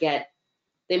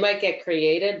they might get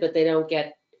created, but they don't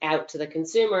get out to the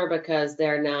consumer because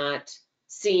they're not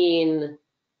seen,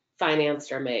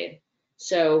 financed, or made.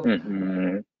 So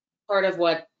part of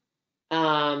what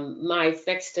my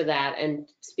fix to that, and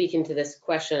speaking to this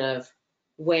question of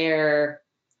where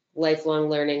lifelong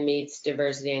learning meets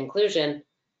diversity and inclusion,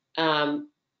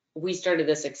 we started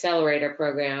this accelerator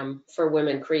program for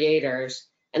women creators,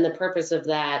 and the purpose of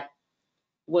that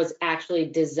was actually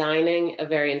designing a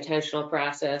very intentional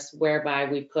process whereby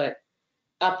we put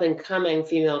up and coming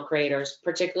female creators,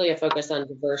 particularly a focus on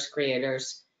diverse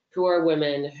creators who are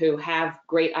women who have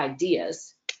great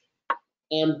ideas,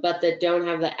 but that don't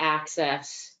have the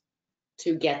access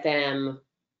to get them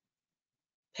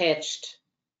pitched,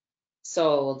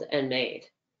 sold, and made.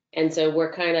 And so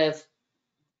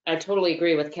I totally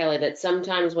agree with Kelly that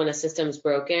sometimes when a system's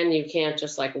broken, you can't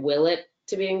just like will it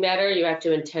to being better. You have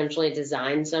to intentionally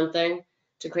design something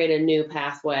to create a new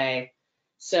pathway.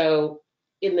 So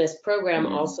in this program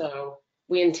also,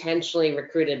 we intentionally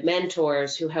recruited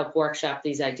mentors who help workshop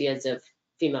these ideas of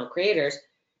female creators.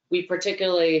 We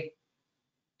particularly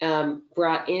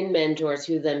brought in mentors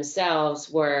who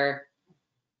themselves were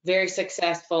very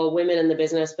successful women in the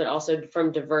business, but also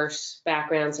from diverse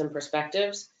backgrounds and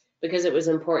perspectives, because it was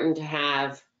important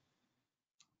to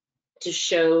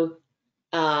show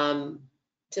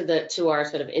to our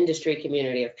sort of industry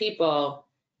community of people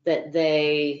that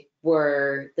they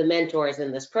were the mentors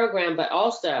in this program. But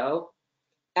also,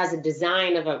 as a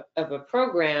design of a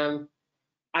program,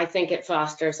 I think it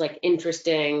fosters like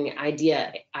interesting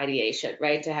ideation,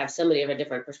 right? To have somebody of a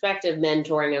different perspective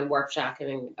mentoring and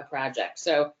workshopping a project.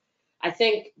 So I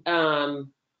think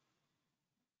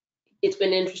it's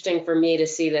been interesting for me to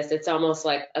see this. It's almost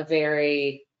like a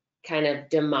very kind of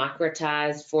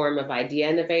democratized form of idea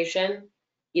innovation.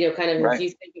 You know, kind of if Right. you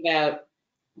think about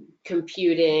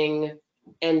computing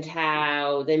and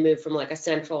how they move from like a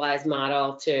centralized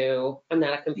model to, I'm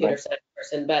not a computer science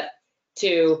person, but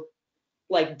to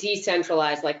like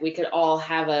decentralized, like we could all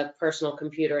have a personal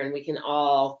computer and we can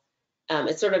all,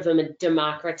 it's sort of a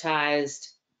democratized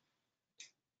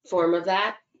form of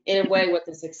that. In a way, what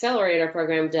this accelerator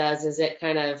program does is it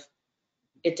democratizes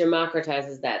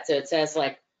that. So it says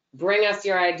like, bring us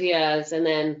your ideas, and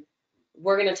then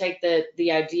we're going to take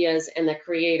the ideas and the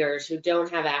creators who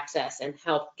don't have access and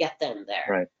help get them there.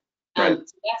 Right. So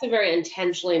that's a very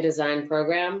intentionally designed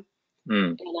program.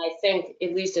 And I think,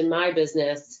 at least in my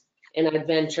business, and I'd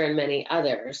venture in many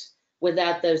others,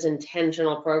 without those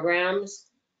intentional programs,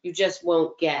 you just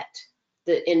won't get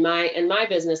in my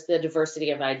business, the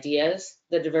diversity of ideas,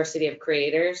 the diversity of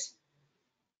creators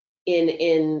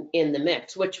in the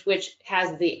mix, which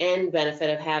has the end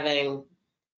benefit of having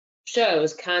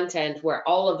shows, content where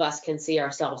all of us can see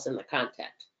ourselves in the content.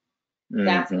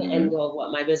 That's the end goal of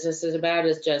what my business is about,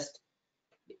 is just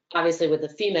obviously with the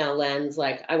female lens,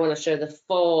 like I want to show the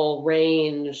full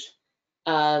range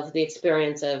of the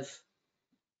experience of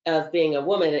being a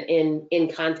woman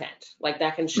in content. Like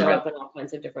that can show up in all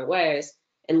kinds of different ways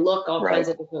and look all kinds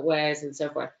of different ways and so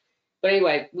forth. But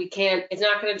anyway, it's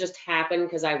not going to just happen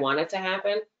because I want it to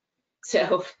happen.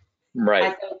 So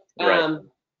I think,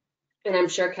 and I'm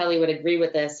sure Kelly would agree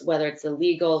with this, whether it's the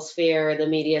legal sphere, the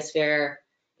media sphere,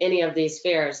 any of these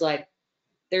spheres, like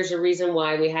there's a reason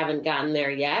why we haven't gotten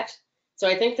there yet. So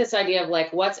I think this idea of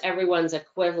like, what's everyone's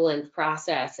equivalent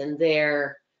process in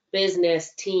their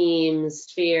business, team,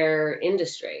 sphere,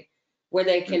 industry, where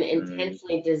they can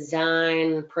intentionally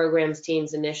design programs,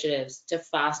 teams, initiatives to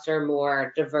foster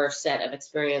more diverse set of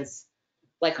experience,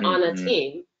 like on a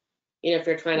team, you know, if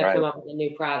you're trying to come up with a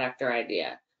new product or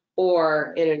idea,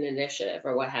 or in an initiative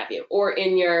or what have you, or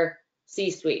in your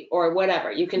C-suite or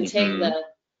whatever. You can take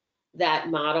that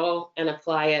model and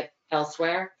apply it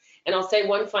elsewhere. And I'll say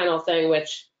one final thing,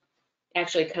 which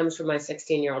actually comes from my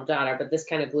 16-year-old daughter, but this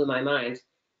kind of blew my mind.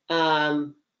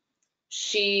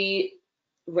 She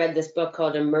read this book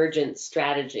called Emergent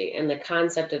Strategy, and the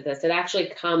concept of this, it actually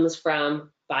comes from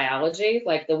biology,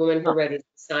 like the woman who wrote it is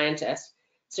a scientist.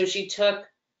 So she took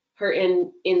her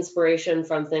inspiration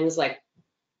from things like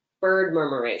bird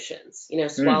murmurations, you know,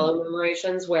 swallow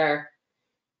murmurations, where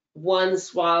one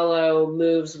swallow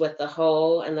moves with the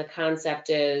whole, and the concept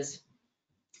is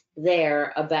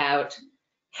there about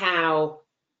how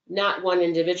not one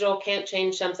individual can't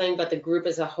change something, but the group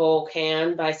as a whole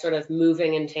can, by sort of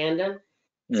moving in tandem.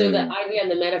 So the idea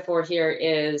and the metaphor here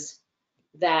is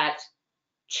that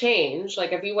change,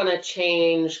 like if you want to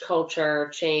change culture,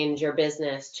 change your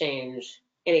business, change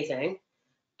anything,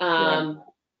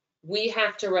 we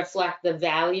have to reflect the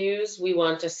values we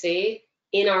want to see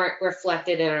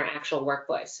reflected in our actual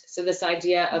workplace. So this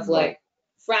idea of like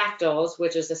fractals,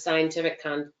 which is a scientific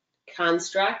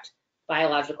construct,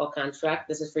 biological construct.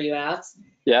 This is for you, Alex.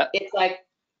 Yeah. It's like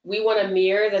we want to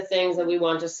mirror the things that we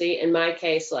want to see. In my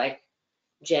case, like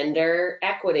gender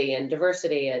equity and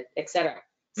diversity, et cetera.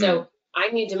 So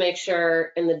I need to make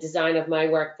sure in the design of my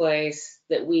workplace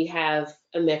that we have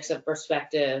a mix of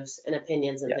perspectives and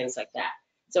opinions and things like that.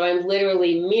 So I'm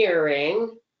literally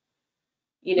mirroring,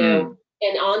 you know,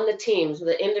 and on the teams,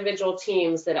 the individual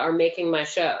teams that are making my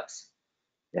shows,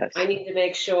 I need to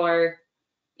make sure,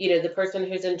 you know, the person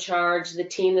who's in charge, the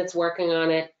team that's working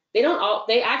on it,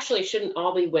 they actually shouldn't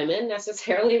all be women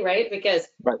necessarily, right? Because,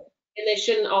 and they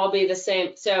shouldn't all be the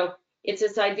same. So it's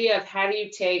this idea of how do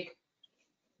you take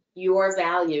your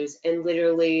values and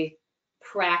literally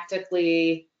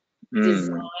practically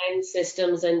design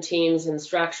systems and teams and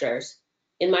structures,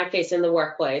 in my case, in the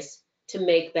workplace, to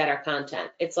make better content.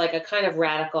 It's like a kind of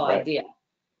radical idea,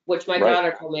 which my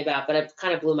daughter told me about, but it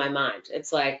kind of blew my mind.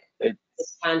 It's like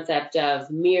this concept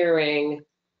of mirroring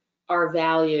our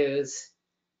values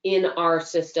in our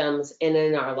systems and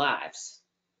in our lives.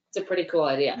 It's a pretty cool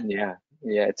idea.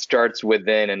 Yeah, it starts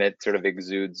within and it sort of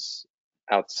exudes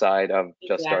outside of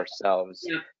just ourselves.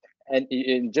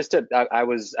 And just I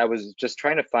was just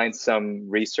trying to find some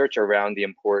research around the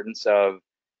importance of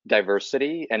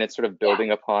diversity, and it's sort of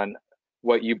building upon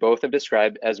what you both have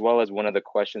described, as well as one of the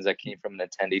questions that came from an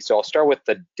attendee. So I'll start with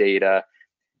the data.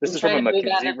 This is from a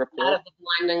McKinsey report. Out of the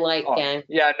blinding light, gang.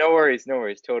 Yeah, no worries.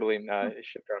 Totally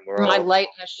shift around. We're my all light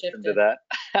has shifted. To that.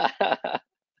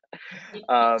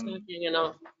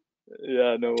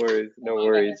 Yeah, no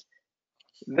worries.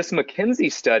 This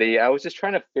McKinsey study, I was just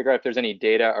trying to figure out if there's any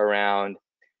data around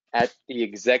at the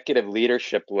executive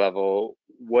leadership level,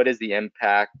 what is the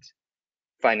impact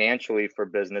financially for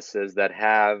businesses that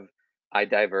have a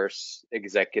diverse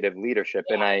executive leadership?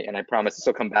 And I promise this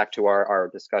will come back to our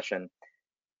discussion.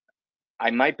 I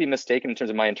might be mistaken in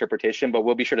terms of my interpretation, but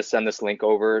we'll be sure to send this link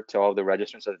over to all the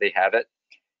registrants so that they have it.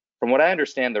 From what I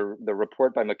understand, the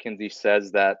report by McKinsey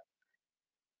says that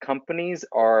companies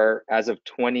are, as of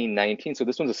 2019, so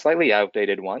this one's a slightly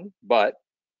outdated one, but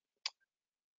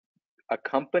a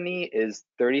company is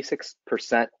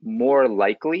 36% more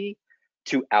likely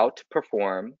to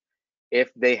outperform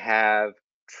if they have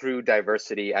true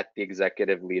diversity at the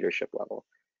executive leadership level.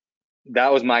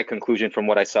 That was my conclusion from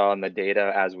what I saw in the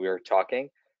data as we were talking.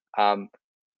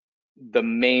 The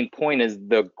main point is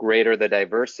the greater the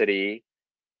diversity,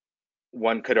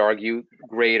 one could argue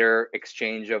greater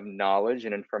exchange of knowledge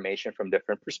and information from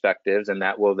different perspectives, and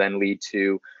that will then lead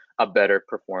to a better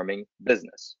performing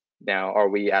business. Now, are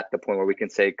we at the point where we can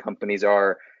say companies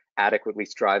are adequately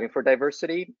striving for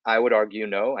diversity? I would argue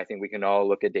no. I think we can all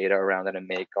look at data around that and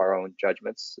make our own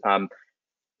judgments.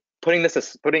 Putting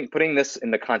this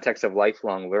in the context of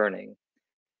lifelong learning,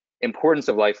 importance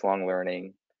of lifelong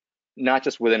learning, not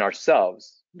just within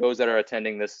ourselves. Those that are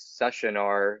attending this session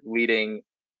are leading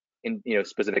in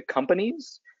specific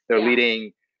companies. They're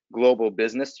leading global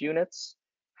business units.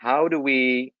 How do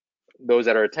we, those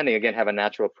that are attending, again, have a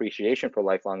natural appreciation for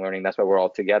lifelong learning? That's why we're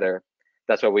all together.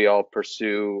 That's why we all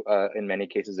pursue, in many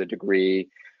cases, a degree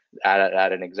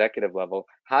at an executive level.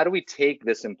 How do we take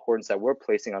this importance that we're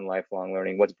placing on lifelong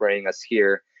learning, what's bringing us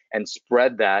here, and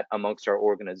spread that amongst our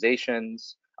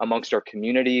organizations, amongst our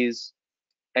communities,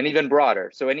 and even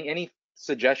broader? So any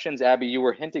suggestions, Abby? You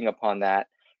were hinting upon that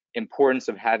importance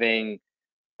of having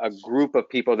a group of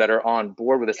people that are on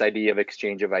board with this idea of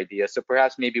exchange of ideas. So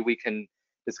perhaps maybe we can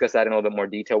discuss that in a little bit more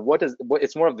detail.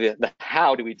 It's more of the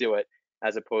how do we do it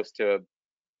as opposed to,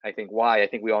 I think, why. I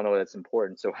think we all know that's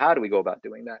important. So how do we go about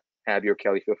doing that? Abby or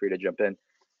Kelly, feel free to jump in.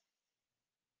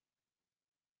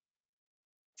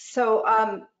 So,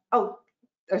 oh,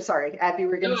 sorry, Abby,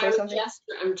 we're going to say something?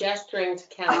 I'm gesturing to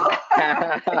Kelly.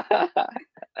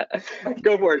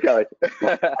 Go for it, Kelly.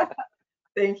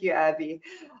 Thank you, Abby.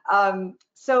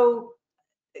 So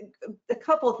a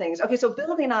couple of things. Okay, so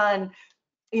building on,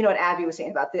 what Abby was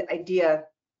saying about the idea,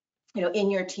 in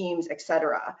your teams, et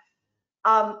cetera.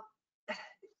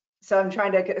 So I'm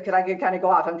trying to, could I kind of go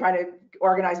off? I'm trying to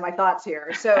organize my thoughts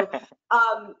here. So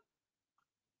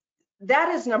that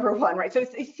is number one, right? So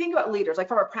if you think about leaders, like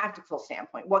from a practical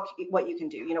standpoint, what you can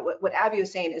do, what Abby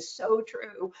was saying is so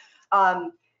true.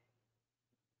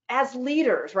 As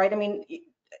leaders, right? I mean,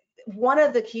 one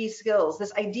of the key skills,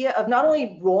 this idea of not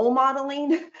only role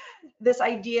modeling, this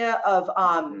idea of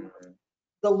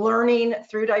the learning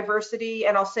through diversity,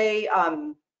 and I'll say,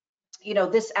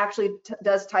 this actually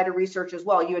does tie to research as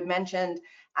well. You had mentioned,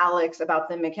 Alex, about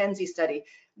the McKinsey study.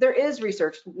 There is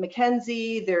research.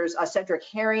 McKinsey, there's Cedric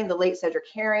Herring, the late Cedric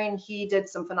Herring. He did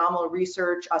some phenomenal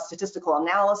research, statistical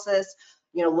analysis,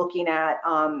 looking at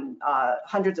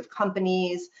hundreds of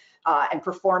companies and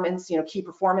performance, key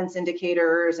performance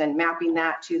indicators, and mapping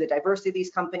that to the diversity of these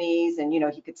companies. And,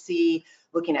 he could see,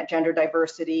 looking at gender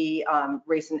diversity,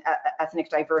 race and ethnic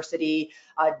diversity,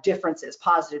 differences,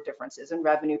 positive differences in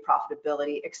revenue,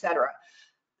 profitability, et cetera.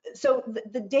 So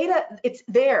the data, it's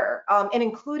there, and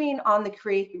including on the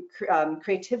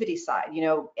creativity side.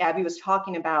 Abby was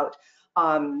talking about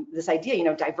this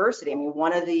idea, diversity. I mean,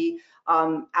 one of the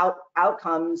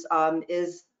outcomes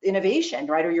is innovation,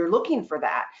 right? Or you're looking for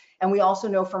that. And we also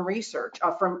know from research,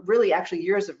 from really actually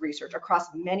years of research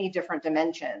across many different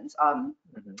dimensions,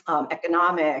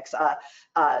 economics,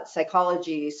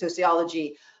 psychology,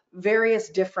 sociology, various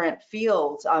different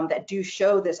fields that do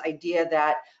show this idea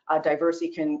that diversity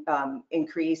can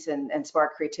increase and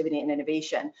spark creativity and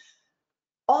innovation.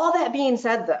 All that being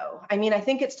said, though, I mean, I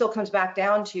think it still comes back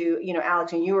down to,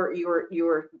 Alex, and you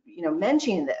were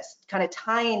mentioning this, kind of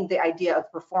tying the idea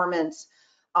of performance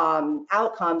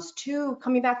outcomes to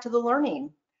coming back to the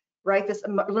learning, right? This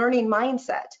learning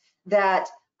mindset that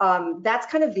that's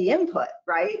kind of the input,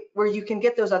 right? Where you can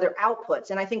get those other outputs.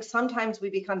 And I think sometimes we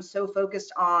become so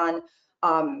focused on,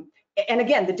 and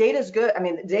again, the data is good. I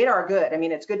mean, the data are good. I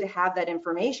mean, it's good to have that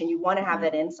information. You want to have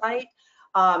that insight.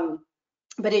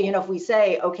 But, if we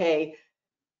say, okay,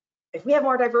 if we have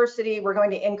more diversity, we're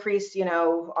going to increase,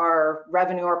 our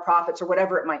revenue, our profits, or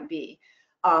whatever it might be,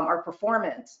 our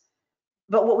performance.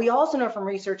 But what we also know from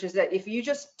research is that if you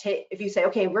say,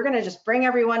 okay, we're going to just bring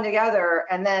everyone together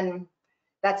and then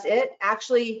that's it,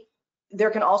 actually, there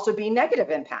can also be negative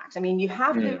impacts. I mean, you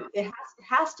have to, it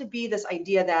has to be this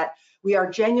idea that we are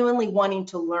genuinely wanting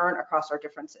to learn across our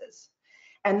differences.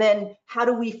 And then how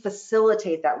do we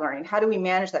facilitate that learning? How do we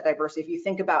manage that diversity? If you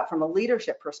think about from a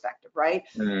leadership perspective, right?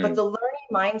 But the learning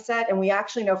mindset, and we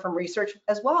actually know from research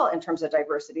as well in terms of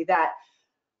diversity, that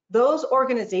those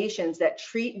organizations that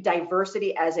treat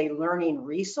diversity as a learning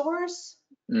resource,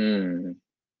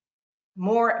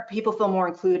 more people feel more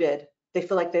included. They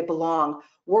feel like they belong.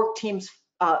 Work team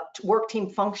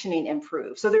functioning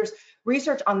improves. So there's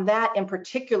research on that in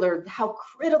particular, how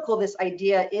critical this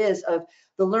idea is of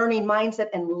the learning mindset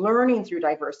and learning through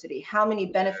diversity, how many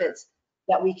benefits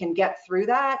that we can get through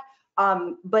that.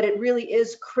 But it really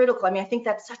is critical. I mean, I think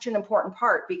that's such an important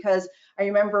part, because I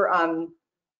remember,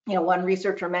 you know, one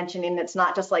researcher mentioning it's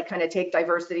not just like kind of take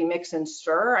diversity, mix and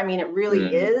stir. I mean, it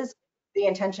really is the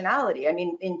intentionality. I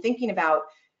mean, in thinking about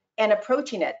and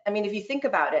approaching it. I mean, if you think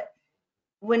about it,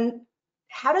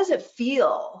 how does it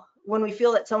feel when we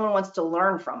feel that someone wants to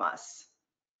learn from us?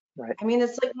 Right. I mean,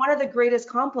 it's like one of the greatest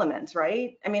compliments,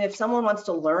 right? I mean, if someone wants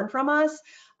to learn from us,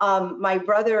 my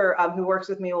brother who works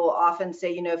with me will often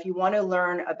say, you know, if you want to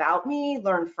learn about me,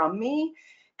 learn from me.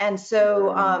 And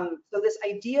so, so this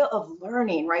idea of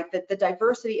learning, right? That the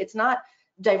diversity, it's not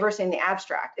diversity in the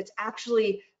abstract. It's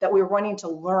actually that we're wanting to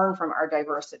learn from our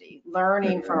diversity,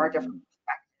 learning from our different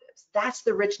perspectives. That's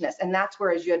the richness. And that's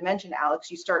where, as you had mentioned, Alex,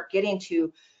 you start getting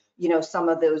to, you know, some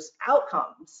of those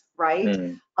outcomes, right?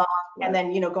 And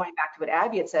then, you know, going back to what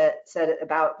Abby had said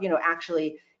about, you know,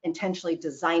 actually intentionally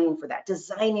designing for that,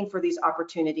 designing for these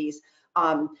opportunities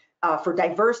for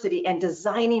diversity, and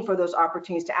designing for those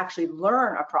opportunities to actually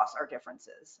learn across our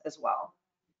differences as well.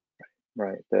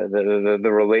 Right. The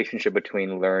relationship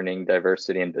between learning,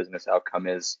 diversity, and business outcome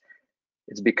is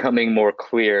becoming more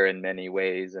clear in many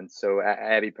ways. And so,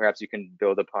 Abby, perhaps you can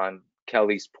build upon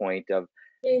Kelly's point of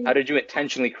how did you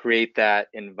intentionally create that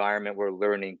environment where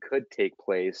learning could take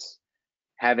place,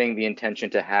 having the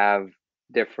intention to have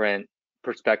different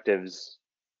perspectives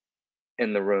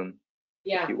in the room,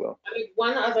 if you will. I mean,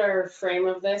 one other frame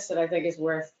of this that I think is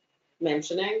worth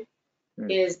mentioning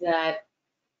is that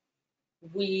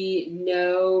we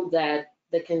know that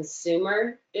the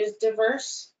consumer is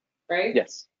diverse, right?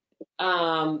 Yes.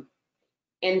 And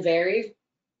varied.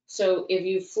 So if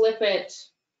you flip it,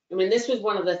 I mean, this was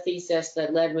one of the theses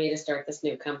that led me to start this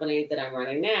new company that I'm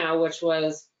running now, which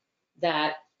was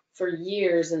that for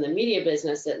years in the media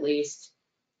business, at least,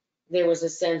 there was a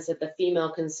sense that the female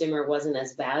consumer wasn't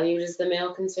as valued as the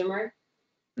male consumer.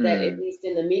 That at least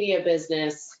in the media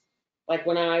business, like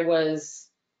when I was,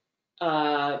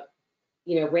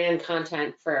 you know, ran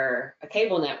content for a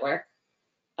cable network,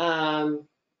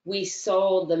 we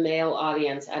sold the male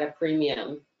audience at a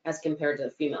premium as compared to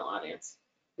the female audience.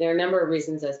 There are a number of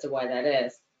reasons as to why that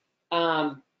is.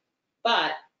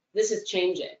 But this is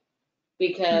changing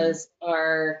because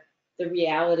the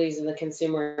realities of the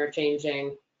consumer are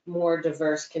changing. More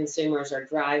diverse consumers are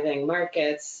driving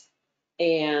markets,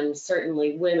 and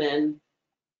certainly women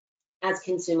as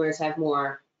consumers have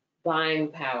more buying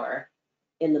power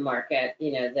in the market.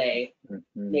 You know, they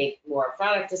make more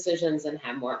product decisions and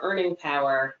have more earning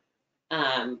power,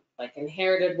 like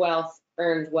inherited wealth,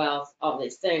 earned wealth, all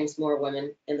these things, more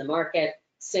women in the market.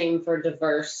 Same for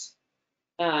diverse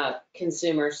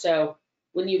consumers. So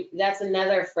that's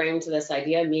another frame to this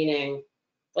idea, meaning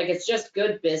like it's just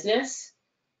good business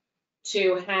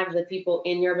to have the people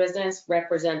in your business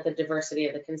represent the diversity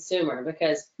of the consumer,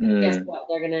 because guess what?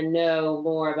 They're going to know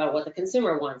more about what the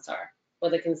consumer wants are,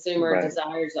 what the consumer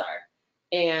desires are.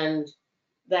 And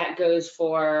that goes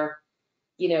for,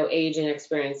 you know, age and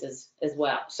experiences as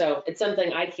well. So it's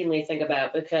something I keenly think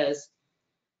about, because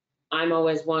I'm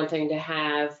always wanting to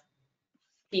have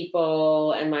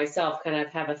people and myself kind of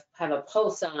have a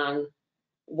pulse on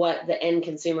what the end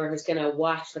consumer who's going to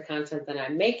watch the content that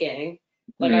I'm making,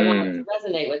 like I want it to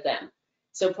resonate with them.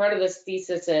 So part of this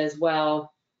thesis is,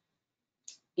 well,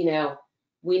 you know,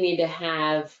 we need to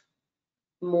have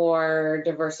more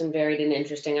diverse and varied and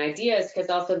interesting ideas, because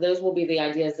also those will be the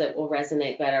ideas that will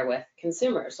resonate better with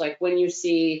consumers. Like when you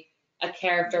see a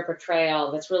character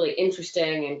portrayal that's really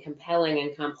interesting and compelling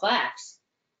and complex,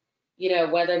 you know,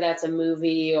 whether that's a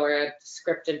movie or a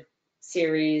scripted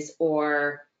series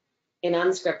or an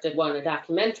unscripted one, a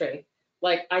documentary,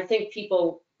 like I think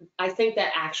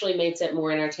that actually makes it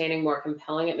more entertaining, more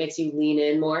compelling. It makes you lean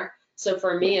in more. So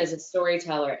for me as a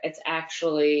storyteller, it's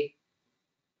actually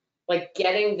like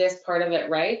getting this part of it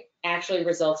right actually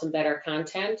results in better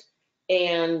content.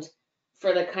 And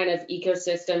for the kind of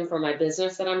ecosystem for my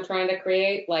business that I'm trying to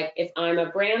create, like if I'm a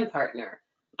brand partner,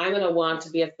 I'm going to want to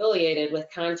be affiliated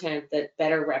with content that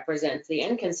better represents the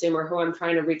end consumer who I'm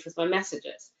trying to reach with my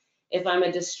messages. If I'm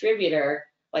a distributor,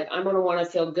 like I'm going to want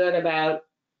to feel good about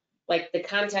like the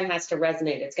content has to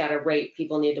resonate. It's got to rate.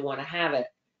 People need to want to have it.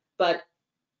 But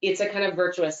it's a kind of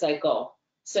virtuous cycle.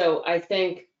 So I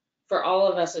think for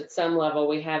all of us at some level,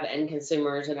 we have end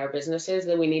consumers in our businesses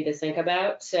that we need to think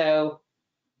about. So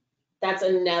that's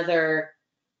another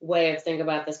way of thinking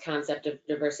about this concept of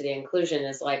diversity and inclusion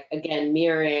is like, again,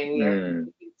 mirroring your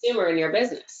consumer in your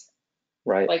business.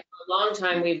 Right. Like for a long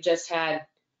time, we've just had,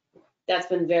 that's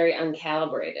been very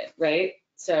uncalibrated, right?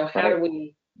 So how do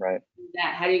we do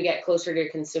that? How do you get closer to your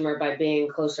consumer by being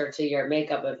closer to your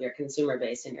makeup of your consumer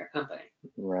base in your company?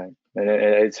 Right. And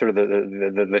it's sort of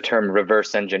the term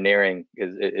reverse engineering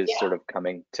is sort of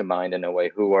coming to mind in a way.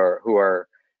 Who are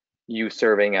you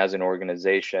serving as an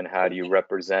organization? How do you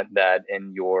represent that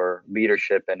in your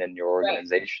leadership and in your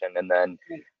organization? And then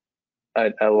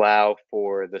allow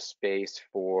for the space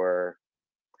for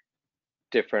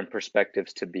different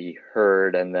perspectives to be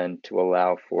heard, and then to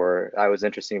allow for, I was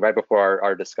interested, right before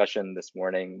our discussion this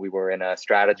morning, we were in a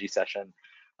strategy session.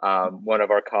 One of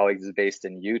our colleagues is based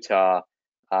in Utah.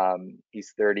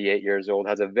 He's 38 years old,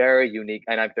 has a very unique,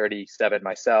 and I'm 37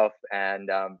 myself,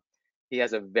 and he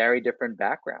has a very different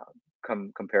background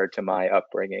compared to my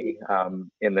upbringing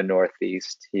in the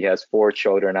Northeast. He has 4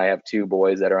 children. I have 2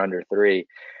 boys that are under 3.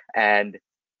 And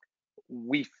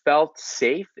we felt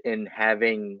safe in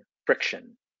having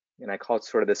friction. And I call it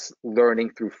sort of this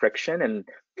learning through friction. And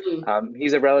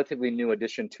he's a relatively new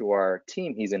addition to our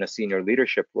team. He's in a senior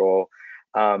leadership role.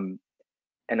 And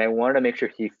I wanted to make sure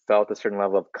he felt a certain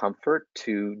level of comfort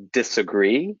to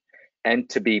disagree and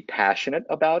to be passionate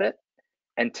about it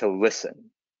and to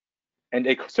listen. And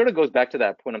it sort of goes back to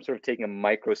that point. I'm sort of taking a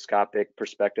microscopic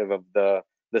perspective of the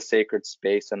sacred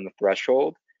space and the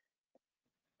threshold.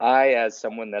 I, as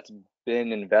someone that's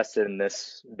been invested in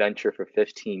this venture for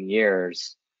 15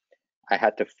 years, I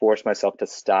had to force myself to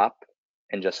stop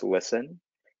and just listen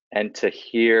and to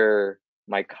hear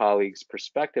my colleague's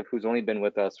perspective, who's only been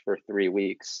with us for 3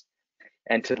 weeks,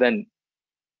 and to then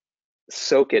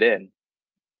soak it in,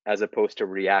 as opposed to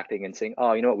reacting and saying,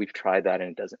 oh, you know what, we've tried that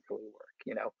and it doesn't really work,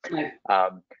 you know.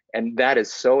 And that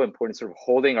is so important, sort of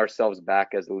holding ourselves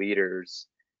back as leaders.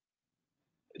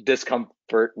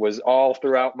 Discomfort was all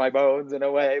throughout my bones in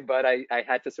a way, but I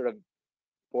had to sort of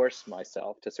force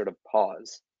myself to sort of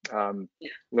pause,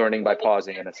 learning by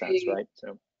pausing in a sense, right?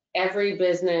 So every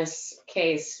business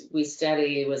case we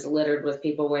study was littered with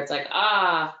people where it's like,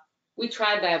 we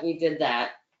tried that, we did that,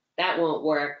 that won't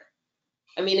work.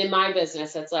 I mean, in my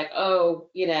business, it's like, oh,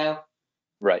 you know,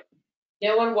 right.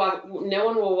 No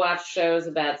one will watch shows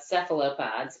about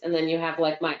cephalopods, and then you have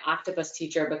like my octopus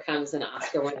teacher becomes an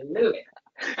Oscar-winning movie.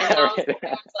 And all it's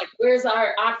like, where's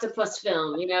our octopus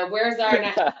film? You know, where's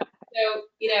our so,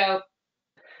 you know,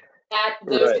 that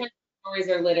those kind of stories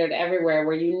are littered everywhere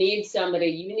where you need somebody,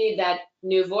 you need that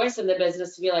new voice in the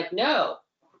business to be like, no.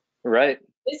 Right.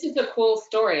 This is a cool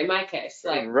story in my case.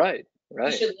 Like, right.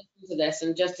 You should listen to this.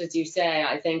 And just as you say,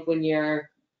 I think when you're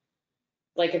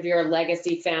like, if you're a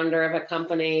legacy founder of a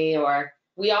company, or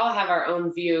we all have our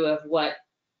own view of what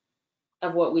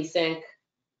we think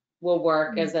will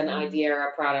work as an idea or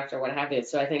a product or what have you.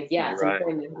 So I think, yeah, it's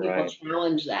important that people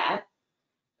challenge that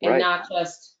and not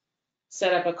just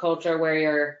set up a culture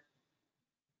where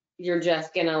you're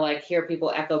just gonna like hear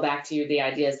people echo back to you the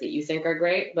ideas that you think are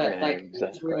great, but like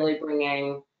really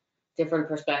bringing different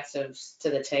perspectives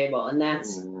to the table. And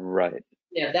that's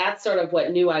that's sort of what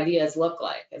new ideas look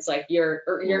like. It's like you're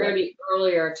gonna be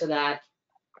earlier to that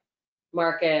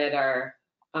market, or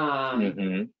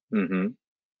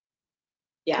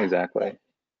Exactly.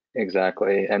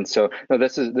 And so, no,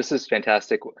 this is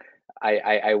fantastic.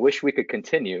 I wish we could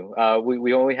continue.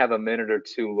 We only have a minute or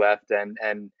 2 left,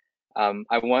 and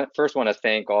I first want to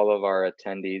thank all of our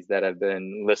attendees that have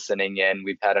been listening in.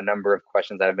 We've had a number of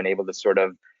questions that I've been able to sort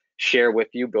of share with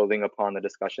you, building upon the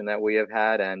discussion that we have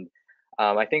had. And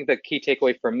I think the key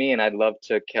takeaway for me, and I'd love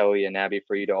to, Kelly and Abby,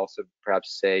 for you to also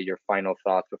perhaps say your final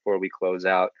thoughts before we close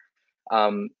out.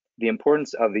 The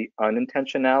importance of the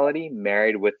unintentionality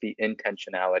married with the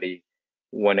intentionality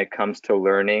when it comes to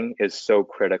learning is so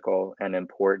critical and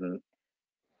important.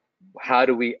 How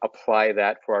do we apply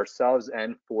that for ourselves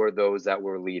and for those that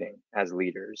we're leading as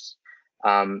leaders?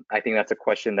 I think that's a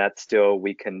question that still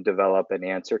we can develop an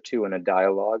answer to in a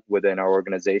dialogue within our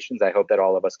organizations. I hope that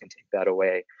all of us can take that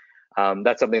away.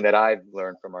 That's something that I've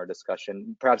learned from our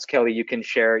discussion. Perhaps, Kelly, you can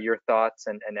share your thoughts,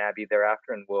 and Abby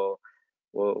thereafter, and we'll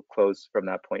close from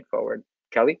that point forward.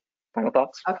 Kelly, final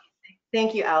thoughts? Okay.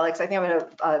 Thank you, Alex. I think I'm going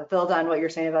to build on what you're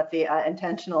saying about the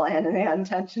intentional and the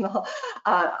unintentional.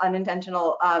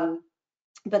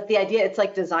 But the idea, it's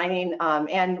like designing,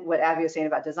 and what Abby was saying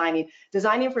about designing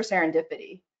for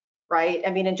serendipity, right?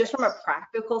 I mean, and just from a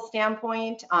practical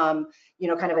standpoint, you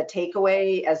know, kind of a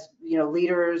takeaway as, you know,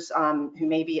 leaders who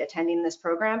may be attending this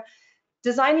program,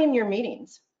 designing your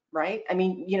meetings, right? I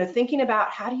mean, you know, thinking about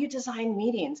how do you design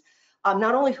meetings?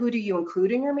 Not only who do you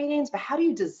include in your meetings, but how do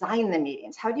you design the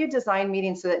meetings? How do you design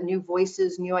meetings so that new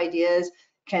voices, new ideas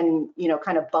can, you know,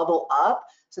 kind of bubble up?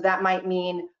 So that might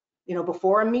mean, you know,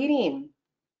 before a meeting,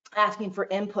 asking for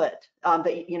input,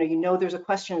 that, you know, there's a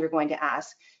question you're going to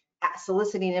ask,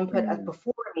 soliciting input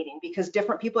before a meeting, because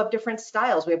different people have different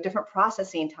styles. We have different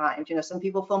processing times. You know, some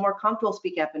people feel more comfortable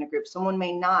speaking up in a group, someone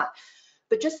may not.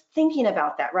 But just thinking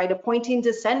about that, right? Appointing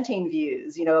dissenting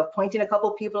views, you know, appointing a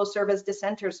couple people to serve as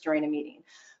dissenters during a meeting.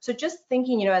 So just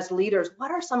thinking, you know, as leaders,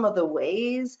 what are some of the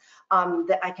ways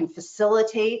that I can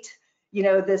facilitate, you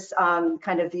know, this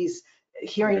kind of these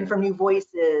hearing from new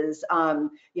voices,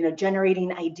 you know,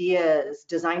 generating ideas,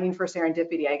 designing for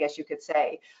serendipity, I guess you could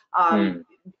say.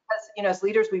 Because, you know, as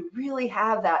leaders, we really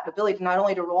have that ability not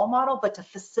only to role model, but to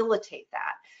facilitate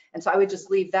that. And so I would just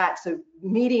leave that. So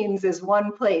meetings is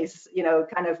one place, you know,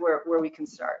 kind of where we can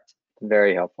start.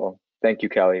 Very helpful. Thank you,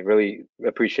 Kelly. Really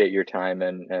appreciate your time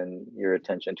and your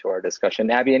attention to our discussion.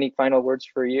 Abby, any final words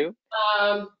for you?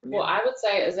 Well, I would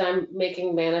say as I'm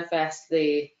making manifest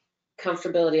the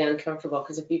comfortability uncomfortable,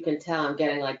 because if you can tell, I'm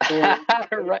getting like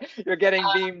right, you're getting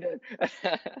beamed in.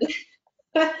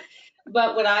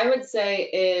 But what I would say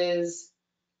is,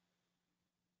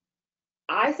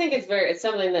 I think it's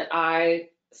something that I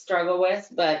struggle with,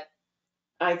 but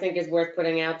I think is worth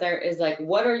putting out there, is like,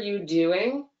 what are you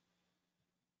doing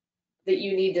that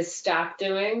you need to stop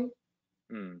doing?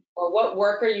 Or what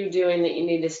work are you doing that you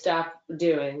need to stop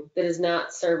doing that is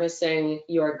not servicing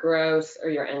your growth or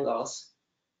your end goals?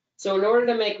 So in order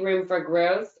to make room for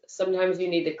growth, sometimes you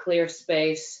need to clear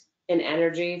space and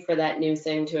energy for that new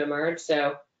thing to emerge.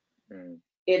 So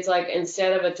it's like,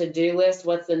 instead of a to-do list,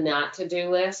 what's the not to-do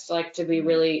list? Like, to be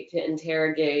really, to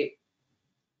interrogate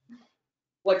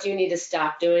what do you need to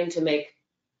stop doing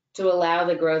to allow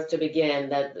the growth to begin,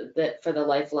 that for the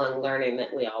lifelong learning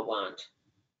that we all want.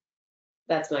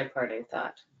 That's my parting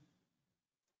thought.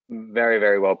 Very,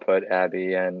 very well put,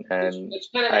 Abby. And which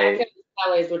kind of echoes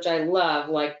Kelly's, which I love,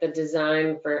 like the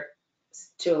design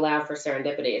to allow for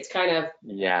serendipity. It's kind of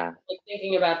like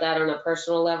thinking about that on a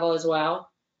personal level as well.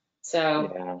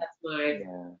 So that's my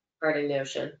parting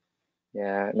notion.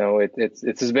 Yeah, no, this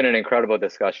has been an incredible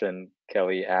discussion,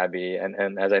 Kelly, Abby,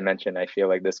 and as I mentioned, I feel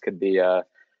like this could be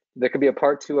there could be a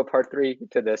part 2, a part 3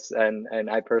 to this, and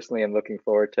I personally am looking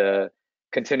forward to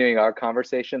continuing our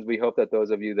conversations. We hope that those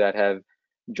of you that have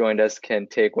joined us can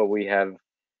take what we have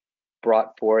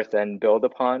brought forth and build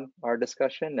upon our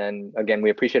discussion. And again, we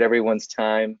appreciate everyone's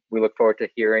time. We look forward to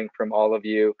hearing from all of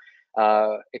you.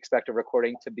 Expect a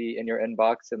recording to be in your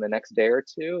inbox in the next day or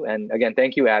two. And again,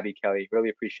 thank you, Abby, Kelly. Really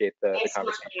appreciate the conversation. Thanks so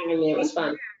much for having me. It was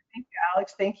fun. Thank you,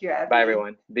 Alex. Thank you, Abby. Bye,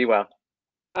 everyone. Be well.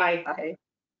 Bye. Bye.